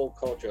the whole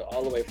culture,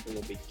 all the way from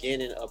the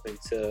beginning up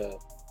into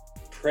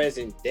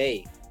present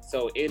day.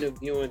 So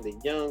interviewing the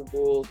young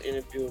bulls,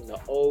 interviewing the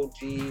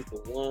OGs,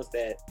 the ones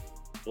that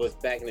was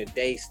back in the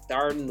day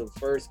starting the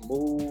first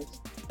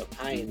moves, the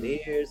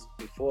pioneers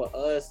before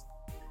us.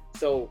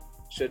 So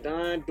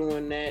Shadon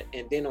doing that,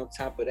 and then on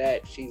top of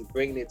that, she's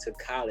bringing it to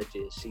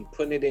colleges. She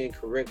putting it in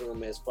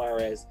curriculum as far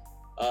as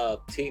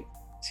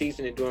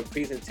teaching and doing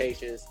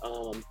presentations.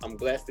 I'm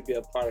blessed to be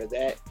a part of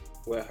that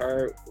with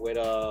her, with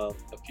a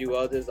few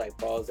others like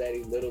Paul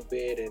Zaddy, Little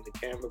Bit, and the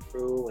camera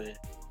crew, and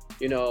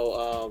you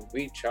know,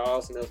 Reed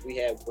Charles and us. We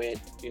had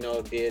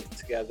did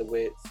together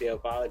with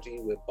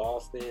Selfology with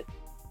Boston.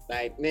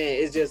 Like, man,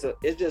 it's just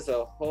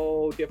a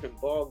whole different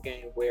ball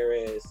game.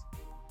 Whereas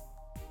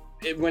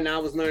when I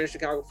was learning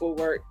Chicago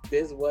footwork,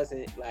 this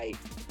wasn't like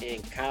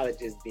in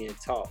colleges being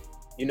taught.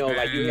 You know,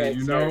 like you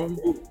had certain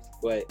groups,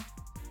 but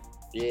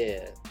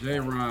yeah.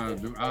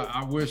 JRon,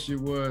 I wish it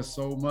was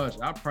so much.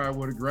 I probably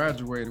would have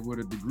graduated with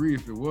a degree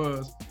if it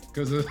was,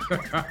 because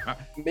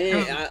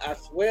man, I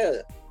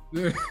swear.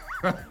 This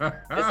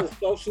is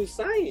social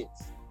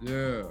science.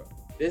 Yeah.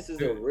 This is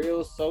a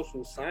real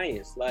social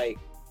science. Like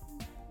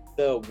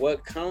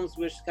what comes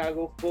with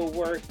Chicago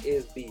footwork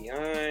is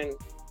beyond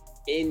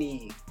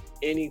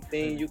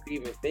anything you could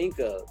even think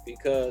of,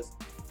 because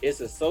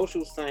it's a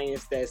social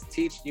science that's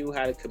teaching you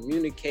how to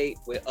communicate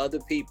with other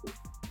people.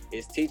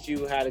 It's teaching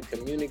you how to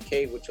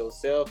communicate with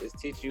yourself. It's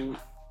teaching you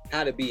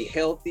how to be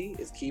healthy.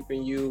 It's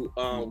keeping you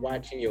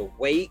watching your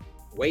weight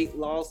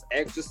loss,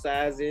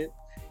 exercising.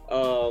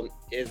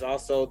 Is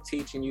also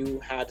teaching you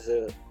how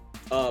to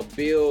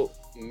build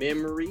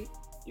memory.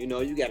 You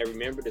know, you got to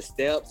remember the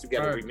steps. You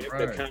got to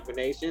remember the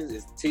combinations.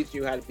 It's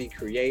teaching you how to be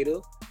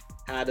creative,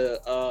 how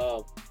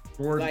to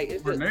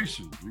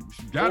coordination. You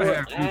gotta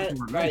have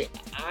coordination. Right,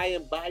 eye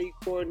and body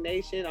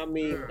coordination. I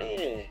mean,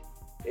 man,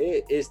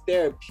 it's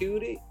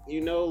therapeutic.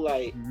 You know,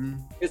 like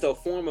it's a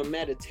form of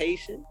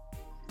meditation.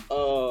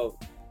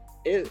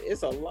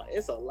 It's a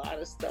lot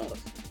of stuff.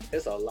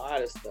 It's a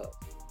lot of stuff.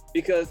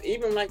 Because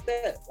even like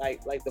that,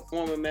 like the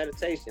form of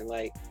meditation,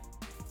 like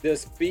the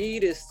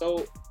speed is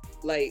so,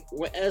 like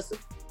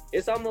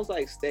it's almost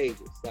like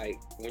stages. Like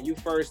when you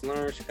first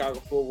learn Chicago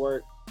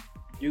footwork,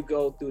 you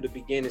go through the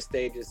beginning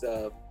stages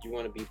of you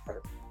want to be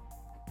perfect.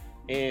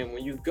 And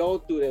when you go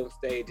through those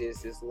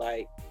stages, it's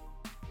like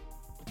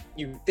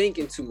you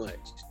thinking too much,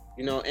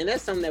 you know, and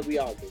that's something that we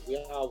all do. We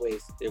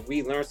always, if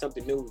we learn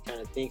something new, we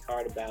kind of think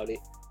hard about it.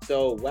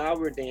 So while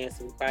we're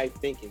dancing, we're probably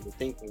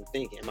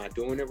thinking, am I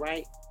doing it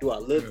right? Do I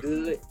look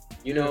good?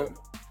 You know,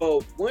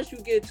 but once you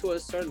get to a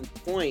certain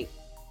point,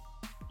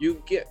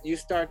 you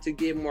start to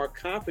get more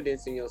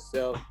confidence in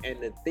yourself, and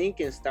the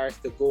thinking starts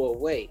to go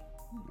away.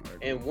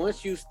 And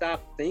once you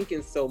stop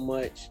thinking so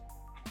much,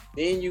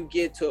 then you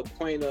get to a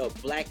point of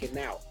blacking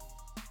out.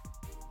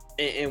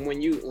 And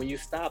when you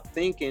stop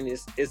thinking,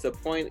 it's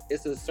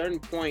a certain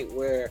point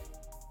where,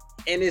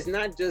 and it's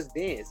not just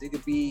dance. It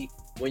could be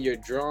when you're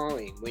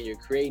drawing, when you're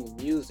creating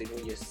music,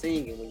 when you're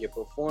singing, when you're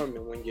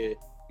performing, when you're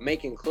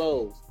making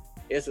clothes.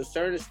 It's a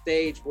certain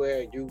stage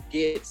where you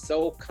get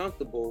so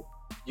comfortable,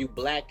 you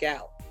black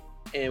out.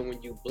 And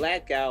when you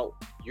black out,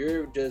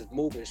 you're just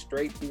moving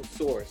straight through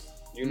source,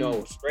 you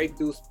know, straight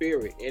through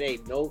spirit. It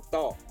ain't no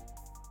thought.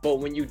 But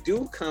when you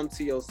do come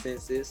to your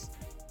senses,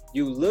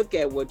 you look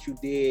at what you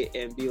did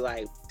and be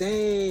like,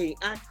 dang,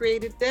 I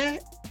created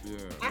that? Yeah.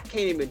 I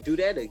can't even do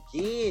that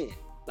again.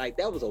 Like,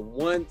 that was a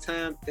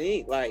one-time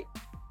thing. Like,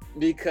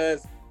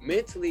 because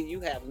mentally you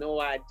have no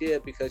idea,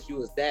 because you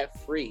was that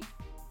free.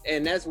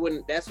 And that's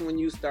when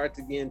you start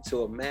to get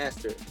into a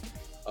master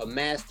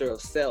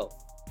of self.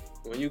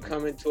 When you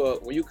come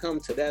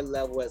to that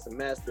level as a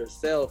master of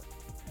self,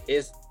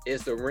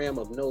 it's a realm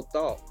of no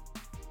thought.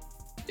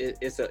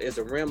 It's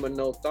a realm of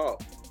no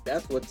thought.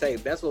 That's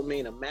what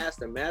mean a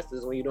master. Master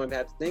is when you don't even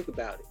have to think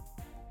about it.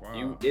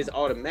 Wow. It's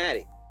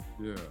automatic.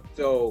 Yeah.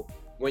 So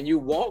when you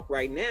walk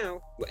right now,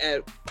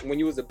 when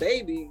you was a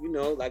baby, you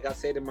know, like I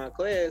said in my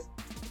class,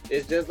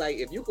 it's just like,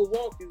 if you could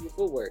walk, you could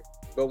footwork.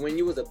 But when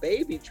you was a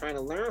baby trying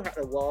to learn how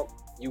to walk,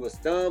 you was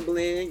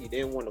stumbling, you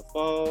didn't want to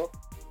fall.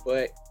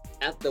 But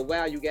after a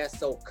while, you got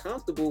so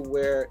comfortable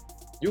where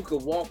you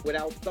could walk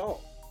without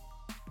thought.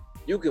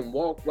 You can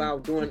walk while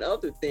doing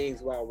other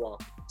things while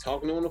walking,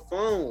 talking on the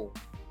phone,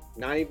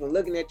 not even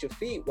looking at your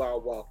feet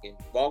while walking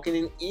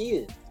and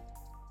eating,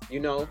 you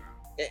know,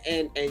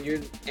 and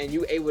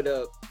you able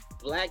to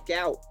black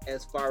out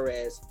as far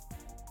as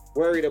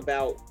worried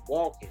about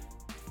walking.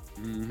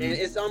 And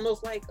it's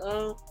almost like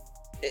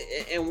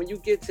and when you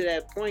get to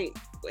that point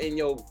in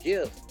your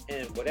gift,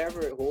 and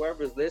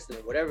whoever's listening,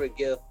 whatever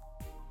gift,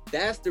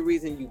 that's the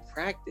reason you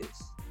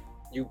practice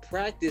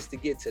to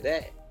get to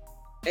that.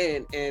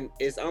 And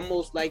it's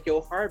almost like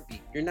your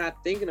heartbeat. You're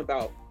not thinking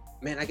about,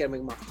 man, I gotta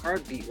make my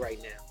heartbeat right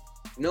now.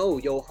 No,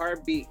 your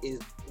heartbeat is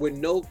with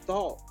no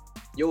thought.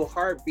 Your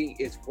heartbeat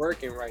is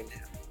working right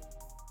now.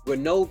 With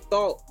no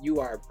thought, you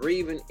are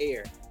breathing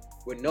air.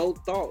 With no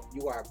thought,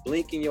 you are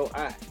blinking your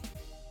eye.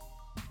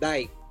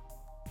 Like,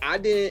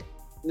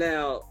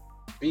 now,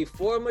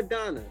 before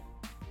Madonna,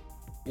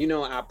 you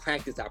know, I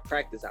practice.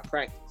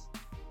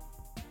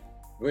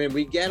 When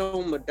we get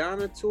on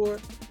Madonna tour,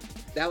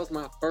 that was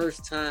my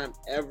first time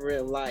ever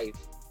in life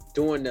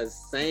doing the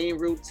same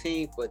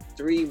routine for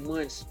 3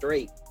 months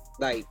straight.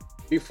 Like,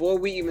 before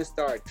we even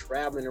start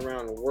traveling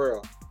around the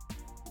world,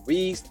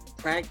 we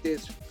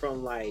practiced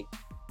from like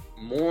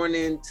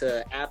morning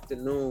to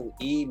afternoon,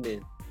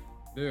 evening,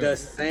 the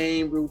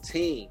same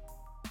routine.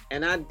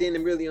 And I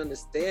didn't really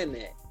understand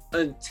that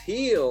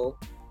until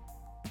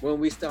when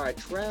we started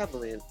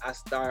traveling. I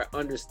started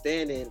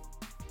understanding,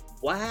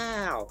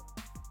 wow,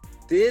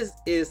 this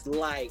is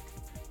like,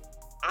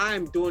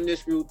 I'm doing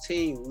this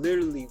routine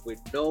literally with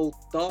no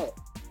thought.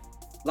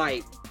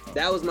 Like,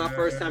 that was my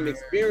first time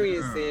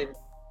experiencing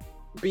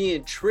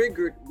being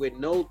triggered with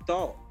no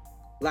thought.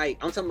 Like,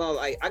 I'm talking about,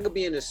 like, I could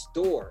be in a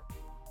store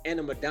and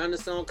a Madonna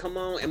song come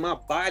on and my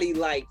body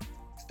like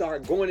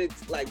start going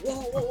into like,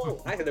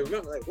 whoa. I had to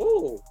remember, like,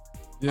 whoa.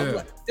 Yeah.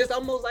 Like, it's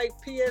almost like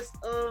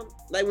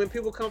like when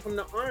people come from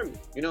the army,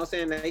 you know what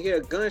I'm saying? They hear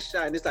a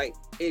gunshot and it's like,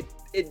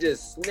 it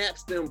just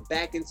snaps them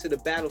back into the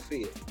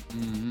battlefield.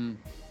 Mm-hmm.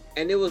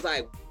 And it was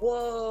like,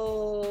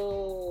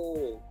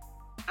 whoa.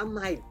 I'm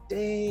like,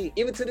 dang,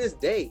 even to this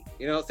day,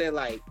 you know what I'm saying?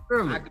 Like,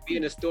 I could be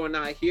in the store and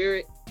I hear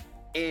it,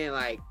 and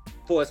like,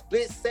 for a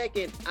split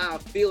second, I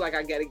feel like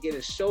I gotta get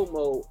in show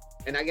mode,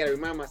 and I gotta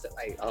remind myself,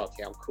 like, oh,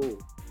 okay, I'm cool.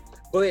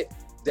 But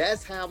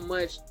that's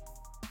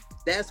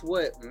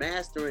what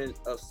mastering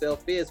of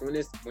self is, when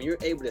you're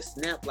able to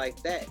snap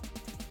like that.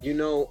 You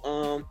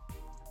know,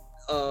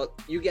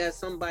 you got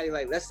somebody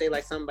like, let's say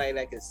like somebody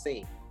that can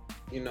sing,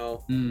 you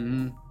know,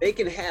 they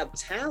can have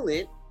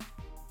talent.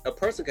 A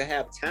person could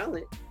have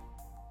talent,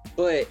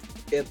 but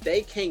if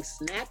they can't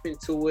snap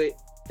into it,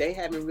 they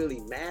haven't really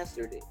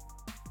mastered it.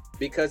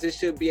 Because it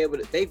should be able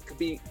to, they could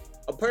be,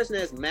 a person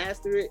that's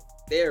mastered it,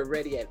 they're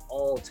ready at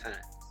all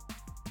times.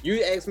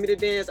 You ask me to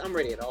dance, I'm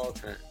ready at all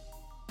times.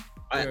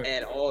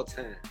 At all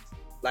times.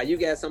 Like, you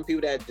got some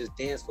people that just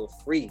dance for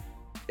free.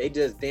 They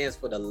just dance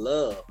for the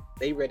love.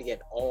 They ready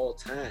at all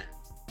times.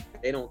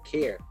 They don't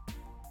care.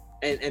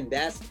 And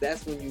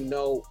that's when you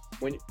know,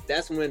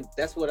 that's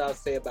what I'll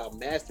say about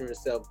mastering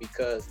yourself,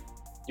 because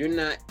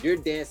you're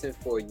dancing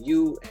for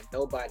you and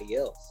nobody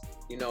else.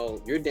 You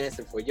know, you're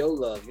dancing for your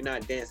love. You're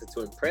not dancing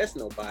to impress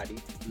nobody.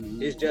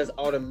 Mm-hmm. It's just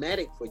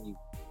automatic for you.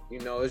 You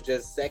know, it's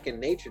just second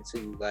nature to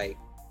you. Like,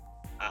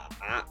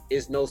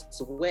 it's no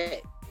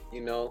sweat, you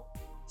know.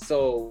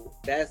 So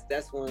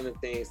that's one of the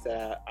things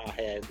that I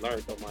had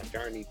learned on my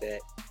journey,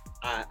 that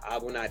I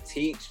when I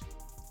teach,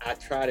 I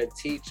try to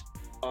teach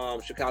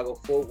Chicago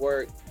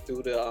footwork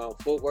through the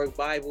footwork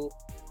Bible,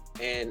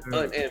 and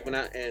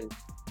and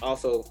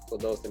also for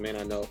those that may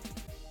not know,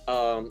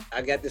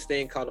 I got this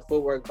thing called the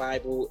footwork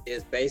Bible.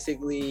 It's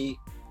basically,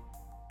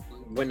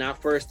 when I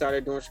first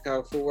started doing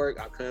Chicago footwork,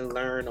 I couldn't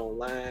learn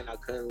online. I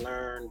couldn't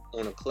learn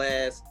on a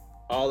class.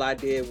 All I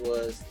did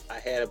was I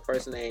had a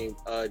person named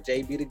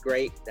JB the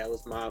Great. That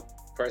was my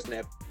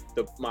person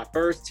my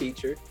first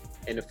teacher,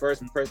 and the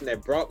first person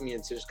that brought me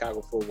into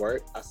Chicago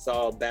footwork. I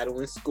saw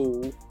battle in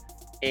school,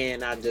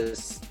 and I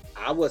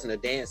wasn't a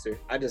dancer.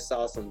 I just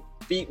saw some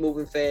feet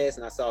moving fast,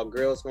 and I saw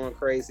girls going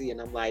crazy, and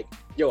I'm like,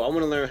 yo, I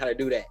want to learn how to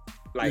do that.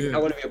 Like, I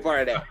want to be a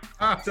part of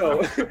that.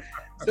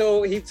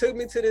 So he took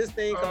me to this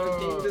thing called the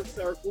King of the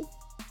Circle.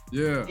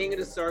 Yeah. King of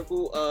the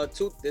Circle.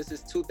 This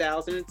is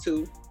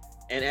 2002.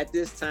 And at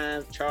this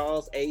time,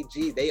 Charles,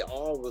 AG, they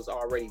all was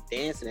already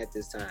dancing at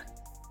this time.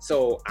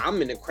 So I'm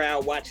in the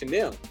crowd watching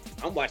them.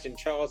 I'm watching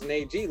Charles and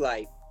AG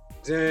like,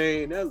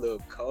 dang, that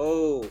look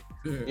cold,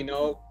 you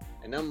know?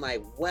 And I'm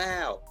like,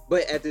 wow.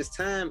 But at this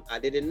time, I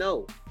didn't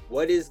know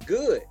what is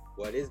good,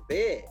 what is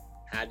bad.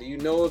 How do you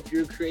know if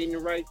you're creating the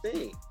right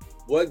thing?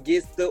 What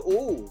gets the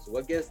oohs?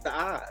 What gets the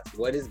ahs?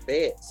 What is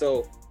bad?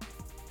 So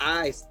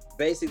I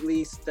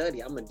basically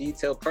study. I'm a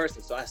detailed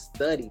person, so I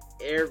studied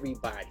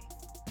everybody.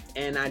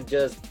 And I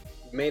just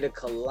made a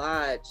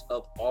collage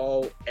of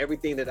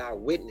everything that I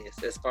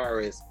witnessed, as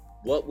far as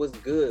what was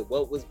good,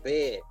 what was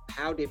bad,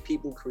 how did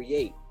people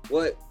create,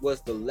 what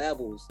was the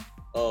levels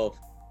of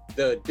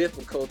the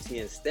difficulty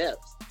and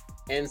steps.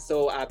 And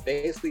so I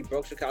basically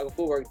broke Chicago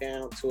footwork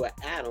down to an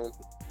atom,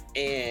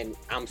 and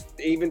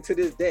even to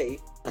this day,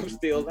 I'm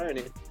still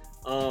learning.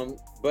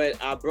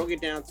 But I broke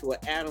it down to an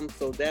atom,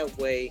 so that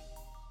way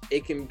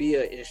it can be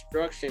an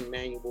instruction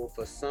manual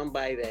for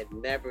somebody that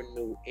never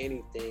knew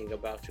anything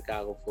about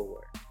Chicago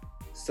footwork.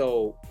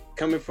 So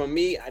coming from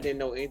me, I didn't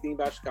know anything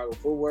about Chicago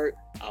footwork.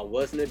 I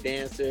wasn't a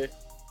dancer.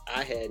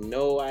 I had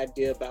no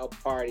idea about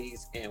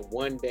parties. And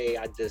one day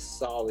I just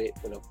saw it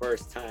for the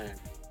first time.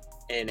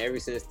 And ever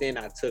since then,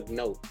 I took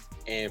notes.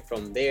 And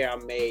from there,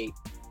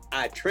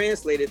 I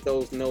translated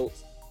those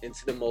notes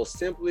into the most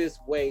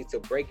simplest way to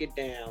break it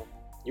down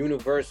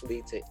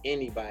universally to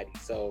anybody.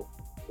 So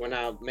when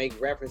I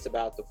make reference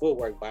about the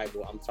footwork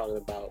Bible, I'm talking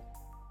about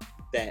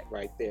that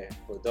right there.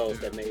 For those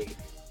that may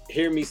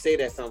hear me say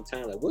that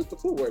sometimes, like, what's the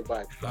footwork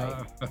Bible?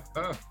 Like,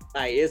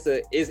 it's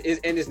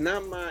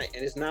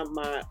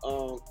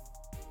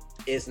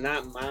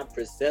not my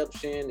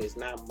perception. It's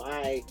not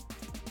my,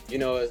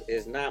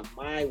 it's not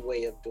my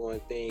way of doing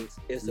things.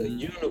 It's a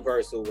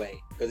universal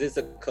way, because it's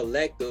a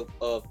collective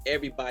of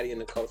everybody in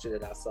the culture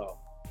that I saw.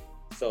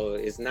 So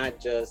it's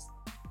just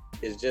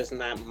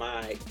not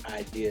my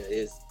idea.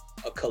 It's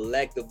a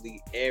collectively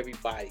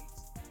everybody's.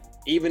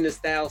 Even the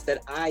styles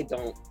that I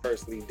don't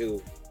personally do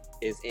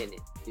is in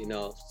it,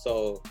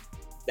 so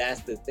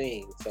that's the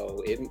thing.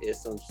 So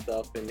it's some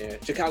stuff in there.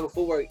 Chicago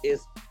footwork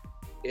it's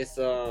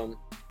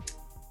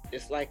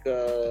like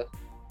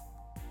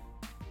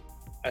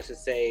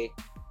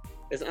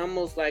it's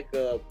almost like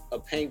a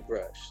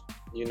paintbrush,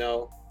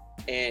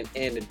 and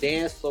the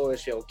dance floor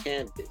is your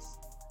canvas,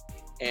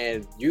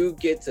 and you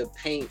get to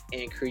paint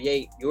and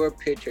create your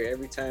picture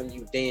every time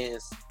you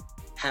dance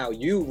how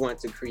you want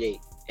to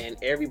create. And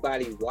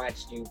everybody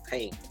watch you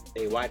paint.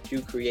 They watch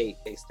you create.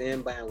 They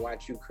stand by and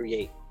watch you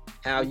create.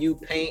 How you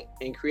paint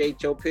and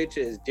create your picture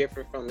is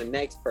different from the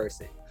next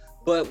person.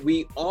 But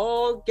we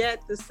all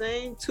got the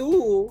same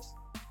tools,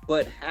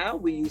 but how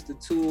we use the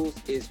tools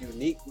is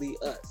uniquely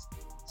us.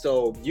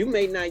 So you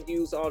may not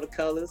use all the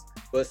colors,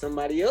 but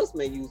somebody else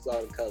may use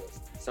all the colors.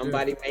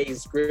 Somebody may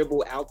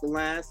scribble out the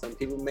lines. Some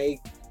people may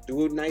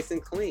do it nice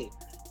and clean.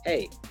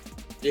 Hey,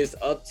 it's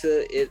up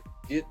to it.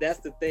 That's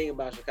the thing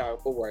about Chicago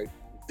footwork.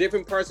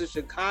 Different parts of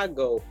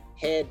Chicago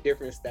had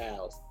different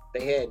styles.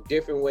 They had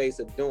different ways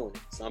of doing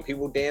it. Some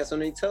people dance on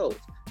their toes.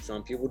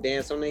 Some people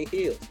dance on their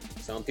heels.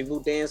 Some people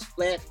dance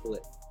flat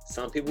foot.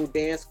 Some people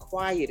dance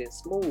quiet and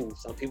smooth.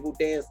 Some people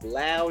dance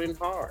loud and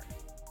hard.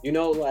 It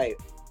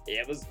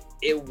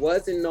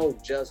wasn't no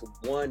just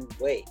one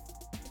way.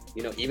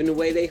 Even the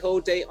way they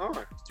hold their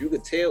arms, you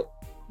could tell.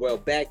 Well,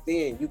 back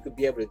then you could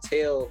be able to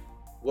tell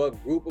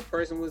what group a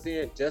person was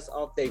in just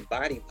off their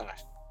body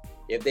posture.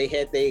 If they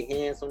had their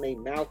hands on their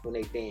mouth when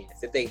they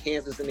dance, if their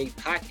hands was in their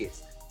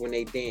pockets when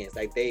they dance,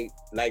 like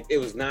it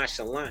was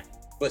nonchalant,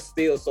 but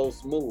still so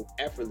smooth,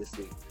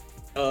 effortlessly.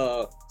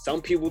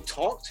 Some people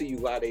talk to you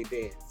while they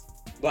dance,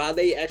 while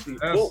they actually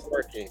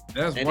footworking.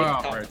 That's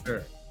wild right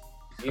there.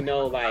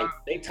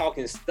 They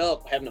talking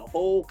stuff, having a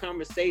whole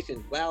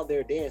conversation while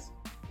they're dancing.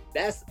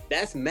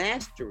 That's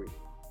mastery,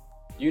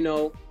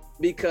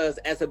 because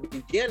as a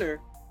beginner,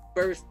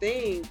 first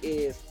thing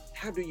is,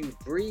 how do you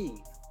breathe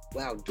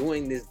while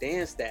doing this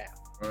dance style?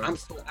 Right. I'm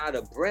so out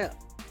of breath.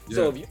 Yeah.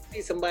 So if you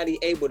see somebody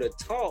able to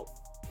talk,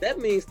 that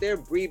means they're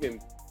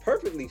breathing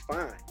perfectly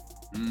fine.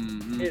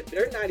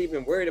 They're not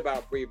even worried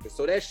about breathing.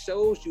 So that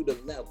shows you the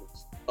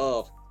levels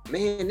of,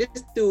 man,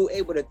 this dude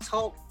able to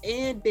talk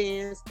and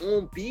dance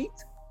on beat,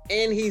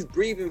 and he's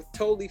breathing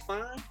totally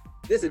fine.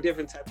 This is a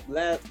different type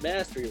of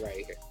mastery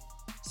right here.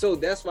 So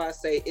that's why I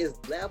say it's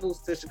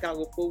levels to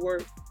Chicago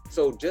footwork.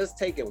 So just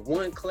taking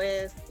one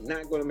class,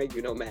 not going to make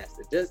you no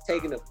master. Just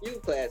taking a few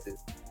classes,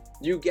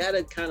 you got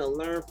to kind of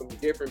learn from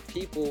different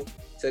people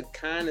to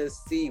kind of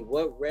see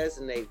what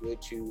resonates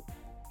with you.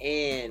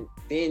 And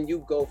then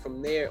you go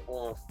from there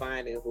on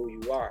finding who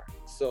you are.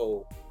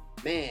 So,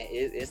 man,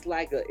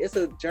 it's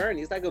a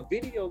journey. It's like a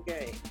video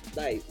game.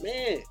 Like,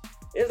 man,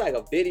 it's like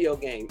a video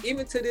game.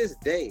 Even to this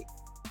day,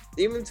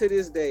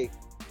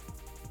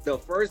 the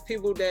first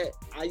people that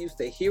I used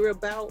to hear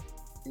about,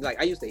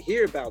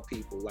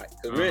 people, like,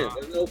 cause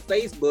there's no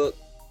Facebook.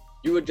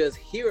 You would just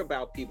hear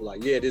about people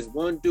like, yeah, this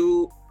one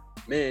dude,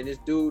 man, this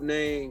dude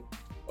named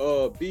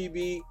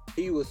BB,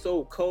 he was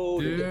so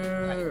cold.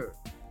 Yeah.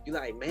 You're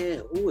like,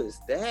 man, who is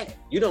that?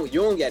 You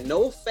don't got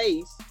no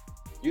face.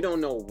 You don't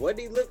know what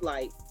he looked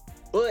like,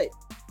 but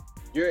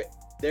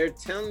they're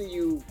telling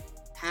you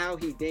how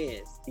he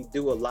danced. He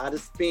do a lot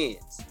of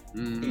spins.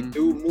 He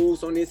do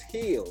moves on his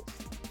heels.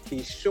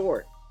 He's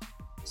short.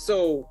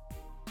 So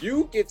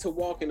you get to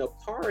walk in a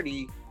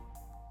party,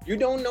 you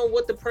don't know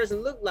what the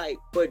person looked like,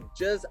 but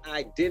just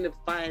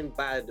identifying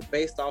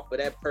based off of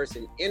that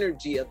person's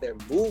energy of their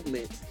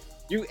movements,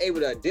 you able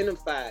to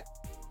identify,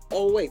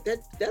 oh wait, that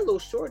little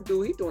short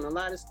dude, he doing a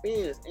lot of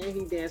spins and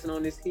he dancing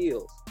on his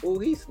heels. Oh,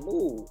 he's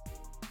smooth.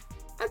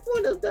 I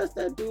wonder if that's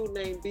that dude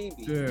named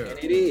BB. Yeah. And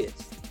it is.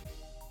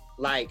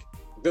 Like,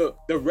 the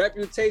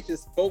reputation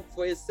spoke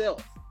for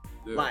itself.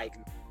 Yeah. Like,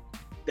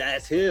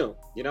 that's him.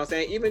 You know what I'm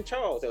saying? Even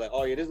Charles, they're like,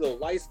 oh yeah, this little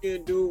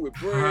light-skinned dude with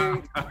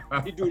braids.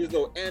 He do this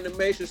little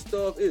animation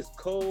stuff. It's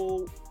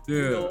cold. Yeah.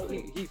 You know,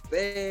 he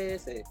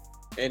fast.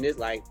 And it's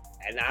like,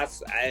 and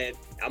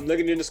I'm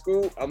looking in the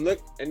school. And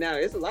now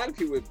there's a lot of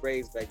people with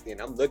braids back then.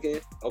 I'm looking,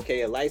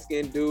 okay, a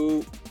light-skinned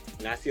dude.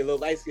 And I see a little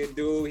light-skinned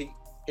dude.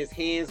 His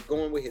hands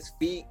going with his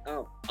feet.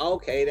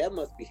 Okay, that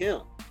must be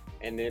him.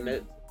 And then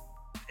it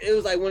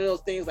was like one of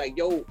those things like,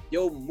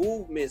 your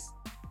movements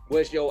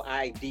was your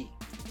ID.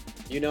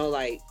 You know,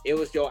 like, it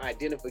was your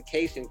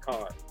identification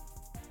card.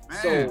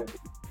 Man.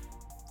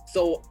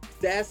 So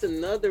that's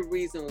another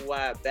reason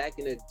why back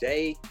in the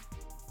day,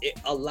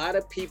 a lot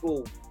of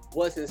people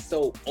wasn't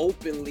so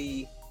open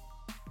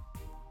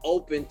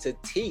to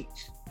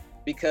teach,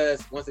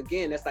 because once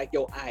again, that's like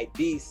your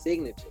ID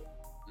signature.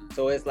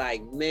 So it's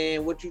like,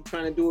 man, what you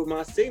trying to do with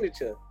my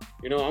signature?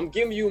 You know, I'm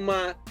giving you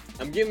my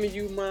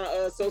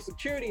social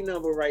security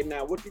number right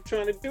now. What you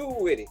trying to do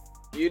with it?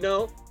 You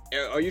know,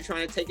 are you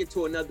trying to take it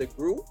to another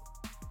group?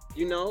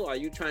 You know, are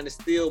you trying to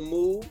steal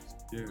moves?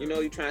 Yeah. You know,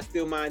 you trying to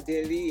steal my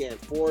identity and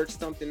forge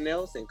something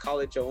else and call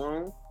it your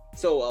own.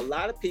 So a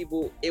lot of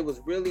people, it was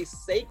really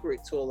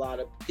sacred to a lot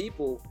of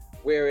people,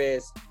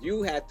 whereas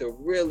you had to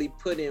really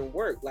put in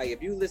work. Like,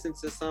 if you listen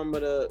to some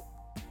of the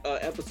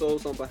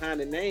episodes on Behind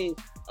the Name,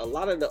 a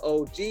lot of the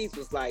OGs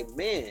was like,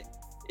 man,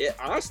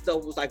 our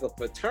stuff was like a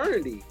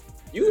fraternity.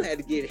 You had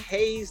to get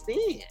hazed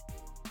in,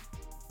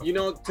 you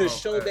know, to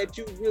show that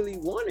you really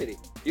wanted it.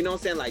 You know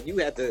what I'm saying? Like, you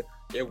had to,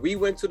 if we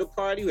went to the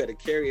party, you had to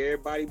carry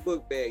everybody's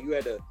book bag. You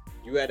had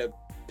to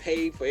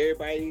pay for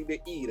everybody to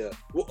eat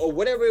or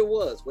whatever it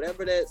was,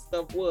 whatever that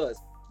stuff was.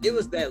 It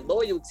was that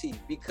loyalty,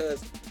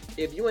 because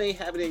if you ain't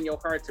have it in your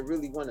heart to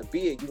really want to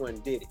be it, you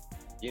wouldn't did it,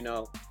 you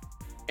know?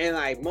 And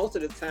like, most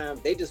of the time,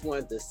 they just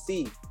wanted to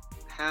see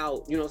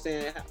how, you know what I'm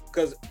saying?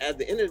 Because at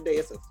the end of the day,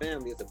 it's a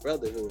family, it's a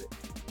brotherhood.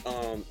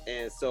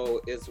 And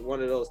so it's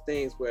one of those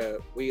things where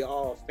we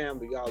all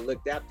family, we all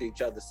looked after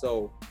each other.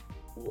 So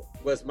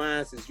what's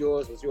mine is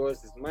yours, what's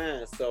yours is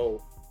mine.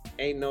 So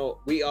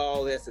we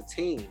all as a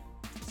team.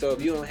 So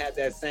if you don't have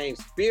that same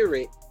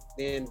spirit,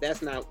 then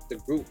that's not the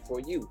group for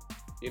you,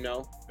 you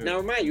know? Yeah. Now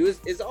remind you,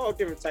 it's all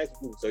different types of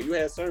groups. So you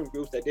had certain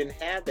groups that didn't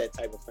have that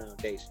type of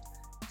foundation.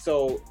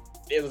 So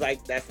it was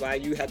like, that's why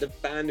you had to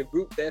find a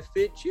group that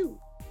fit you,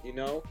 you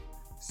know?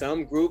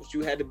 Some groups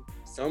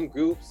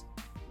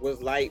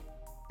was like,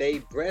 they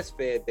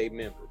breastfed their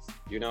members,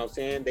 you know what I'm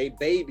saying? They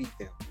babied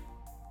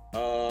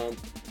them.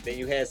 Then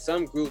you had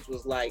some groups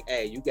was like,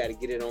 hey, you got to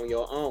get it on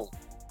your own.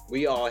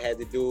 We all had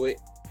to do it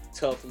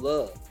tough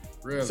love.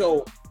 Really?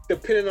 So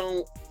depending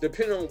on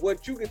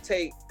what you could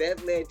take,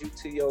 that led you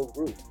to your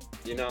group.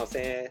 You know what I'm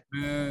saying?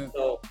 Man,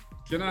 so,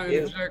 can I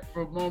interject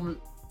for a moment?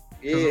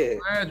 Yeah. I'm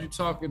glad you're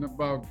talking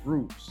about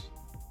groups.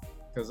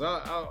 Because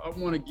I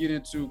want to get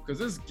into, because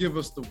this give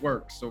us the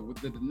work. So what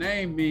the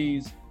name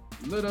means,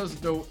 let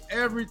us know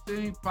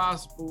everything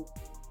possible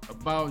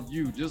about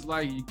you. Just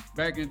like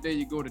back in the day,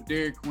 you go to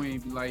Dairy Queen,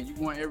 be like, you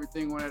want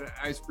everything on that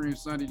ice cream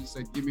sundae, just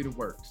say, give me the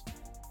works.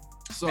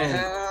 So,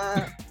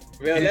 hey,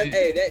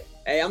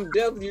 I'm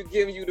definitely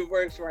giving you the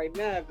works right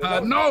now.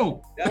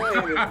 No.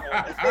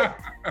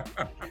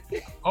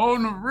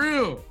 On the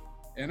real.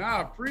 And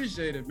I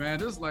appreciate it, man.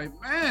 Just like,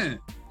 man,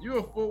 you're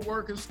a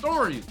footwork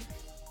historian.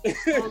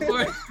 I was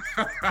like,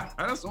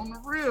 that's on the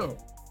real.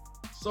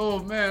 So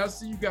man, I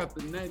see you got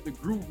the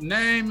group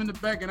name in the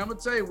back, and I'm gonna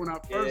tell you, when I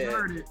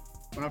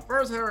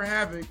first heard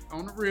Havoc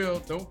on the real,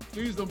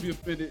 please don't be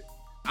offended.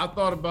 I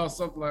thought about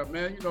something like,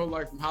 man,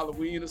 like from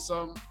Halloween or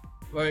something.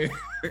 Like,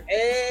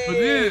 hey, but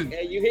then,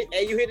 you hit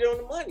it on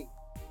the money.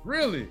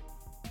 Really?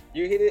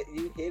 You hit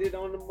it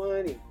on the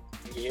money.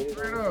 You hit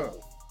it on the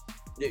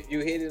money. You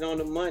hit it on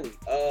the money.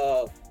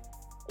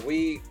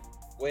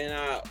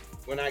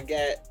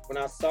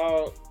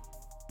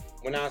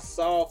 When I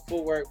saw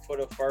Footwork for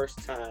the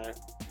first time,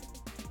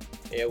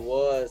 it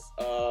was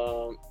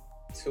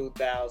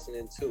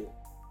 2002.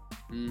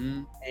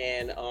 Mm-hmm.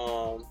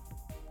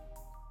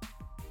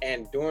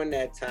 And during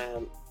that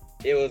time,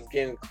 it was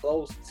getting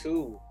close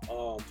to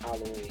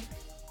Halloween.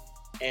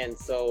 And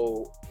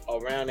so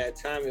around that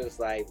time, it was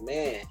like,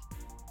 man,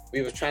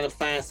 we were trying to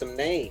find some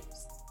names.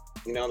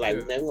 Then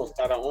we're gonna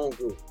start our own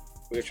group.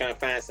 We were trying to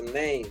find some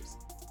names.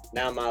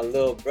 Now my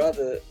little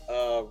brother,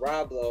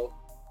 Roblo,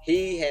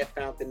 he had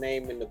found the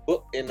name in the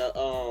book, in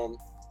the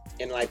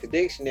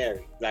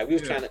dictionary. Like we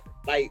was trying to,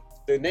 like,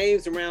 the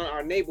names around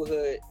our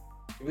neighborhood.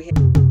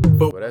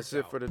 Well, that's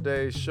it for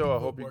today's show. I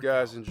hope you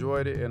guys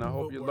enjoyed it, and I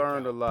hope you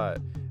learned a lot.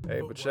 Hey,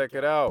 but check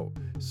it out.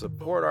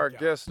 Support our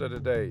guest of the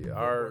day.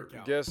 Our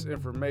guest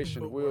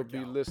information will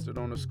be listed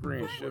on the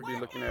screen. Should be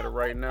looking at it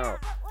right now.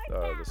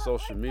 The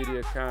social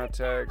media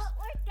contacts,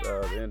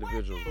 the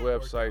individuals'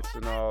 websites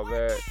and all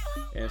that.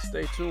 And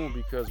stay tuned,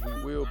 because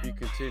we will be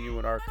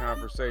continuing our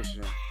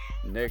conversation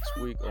next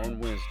week on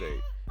Wednesday.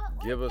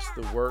 Give us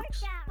the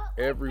works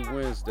every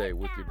Wednesday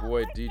with your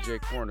boy DJ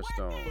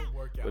Cornerstone.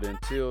 But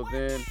until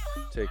then,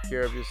 take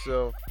care of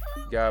yourself.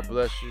 God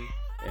bless you.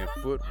 And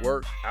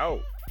footwork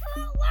out.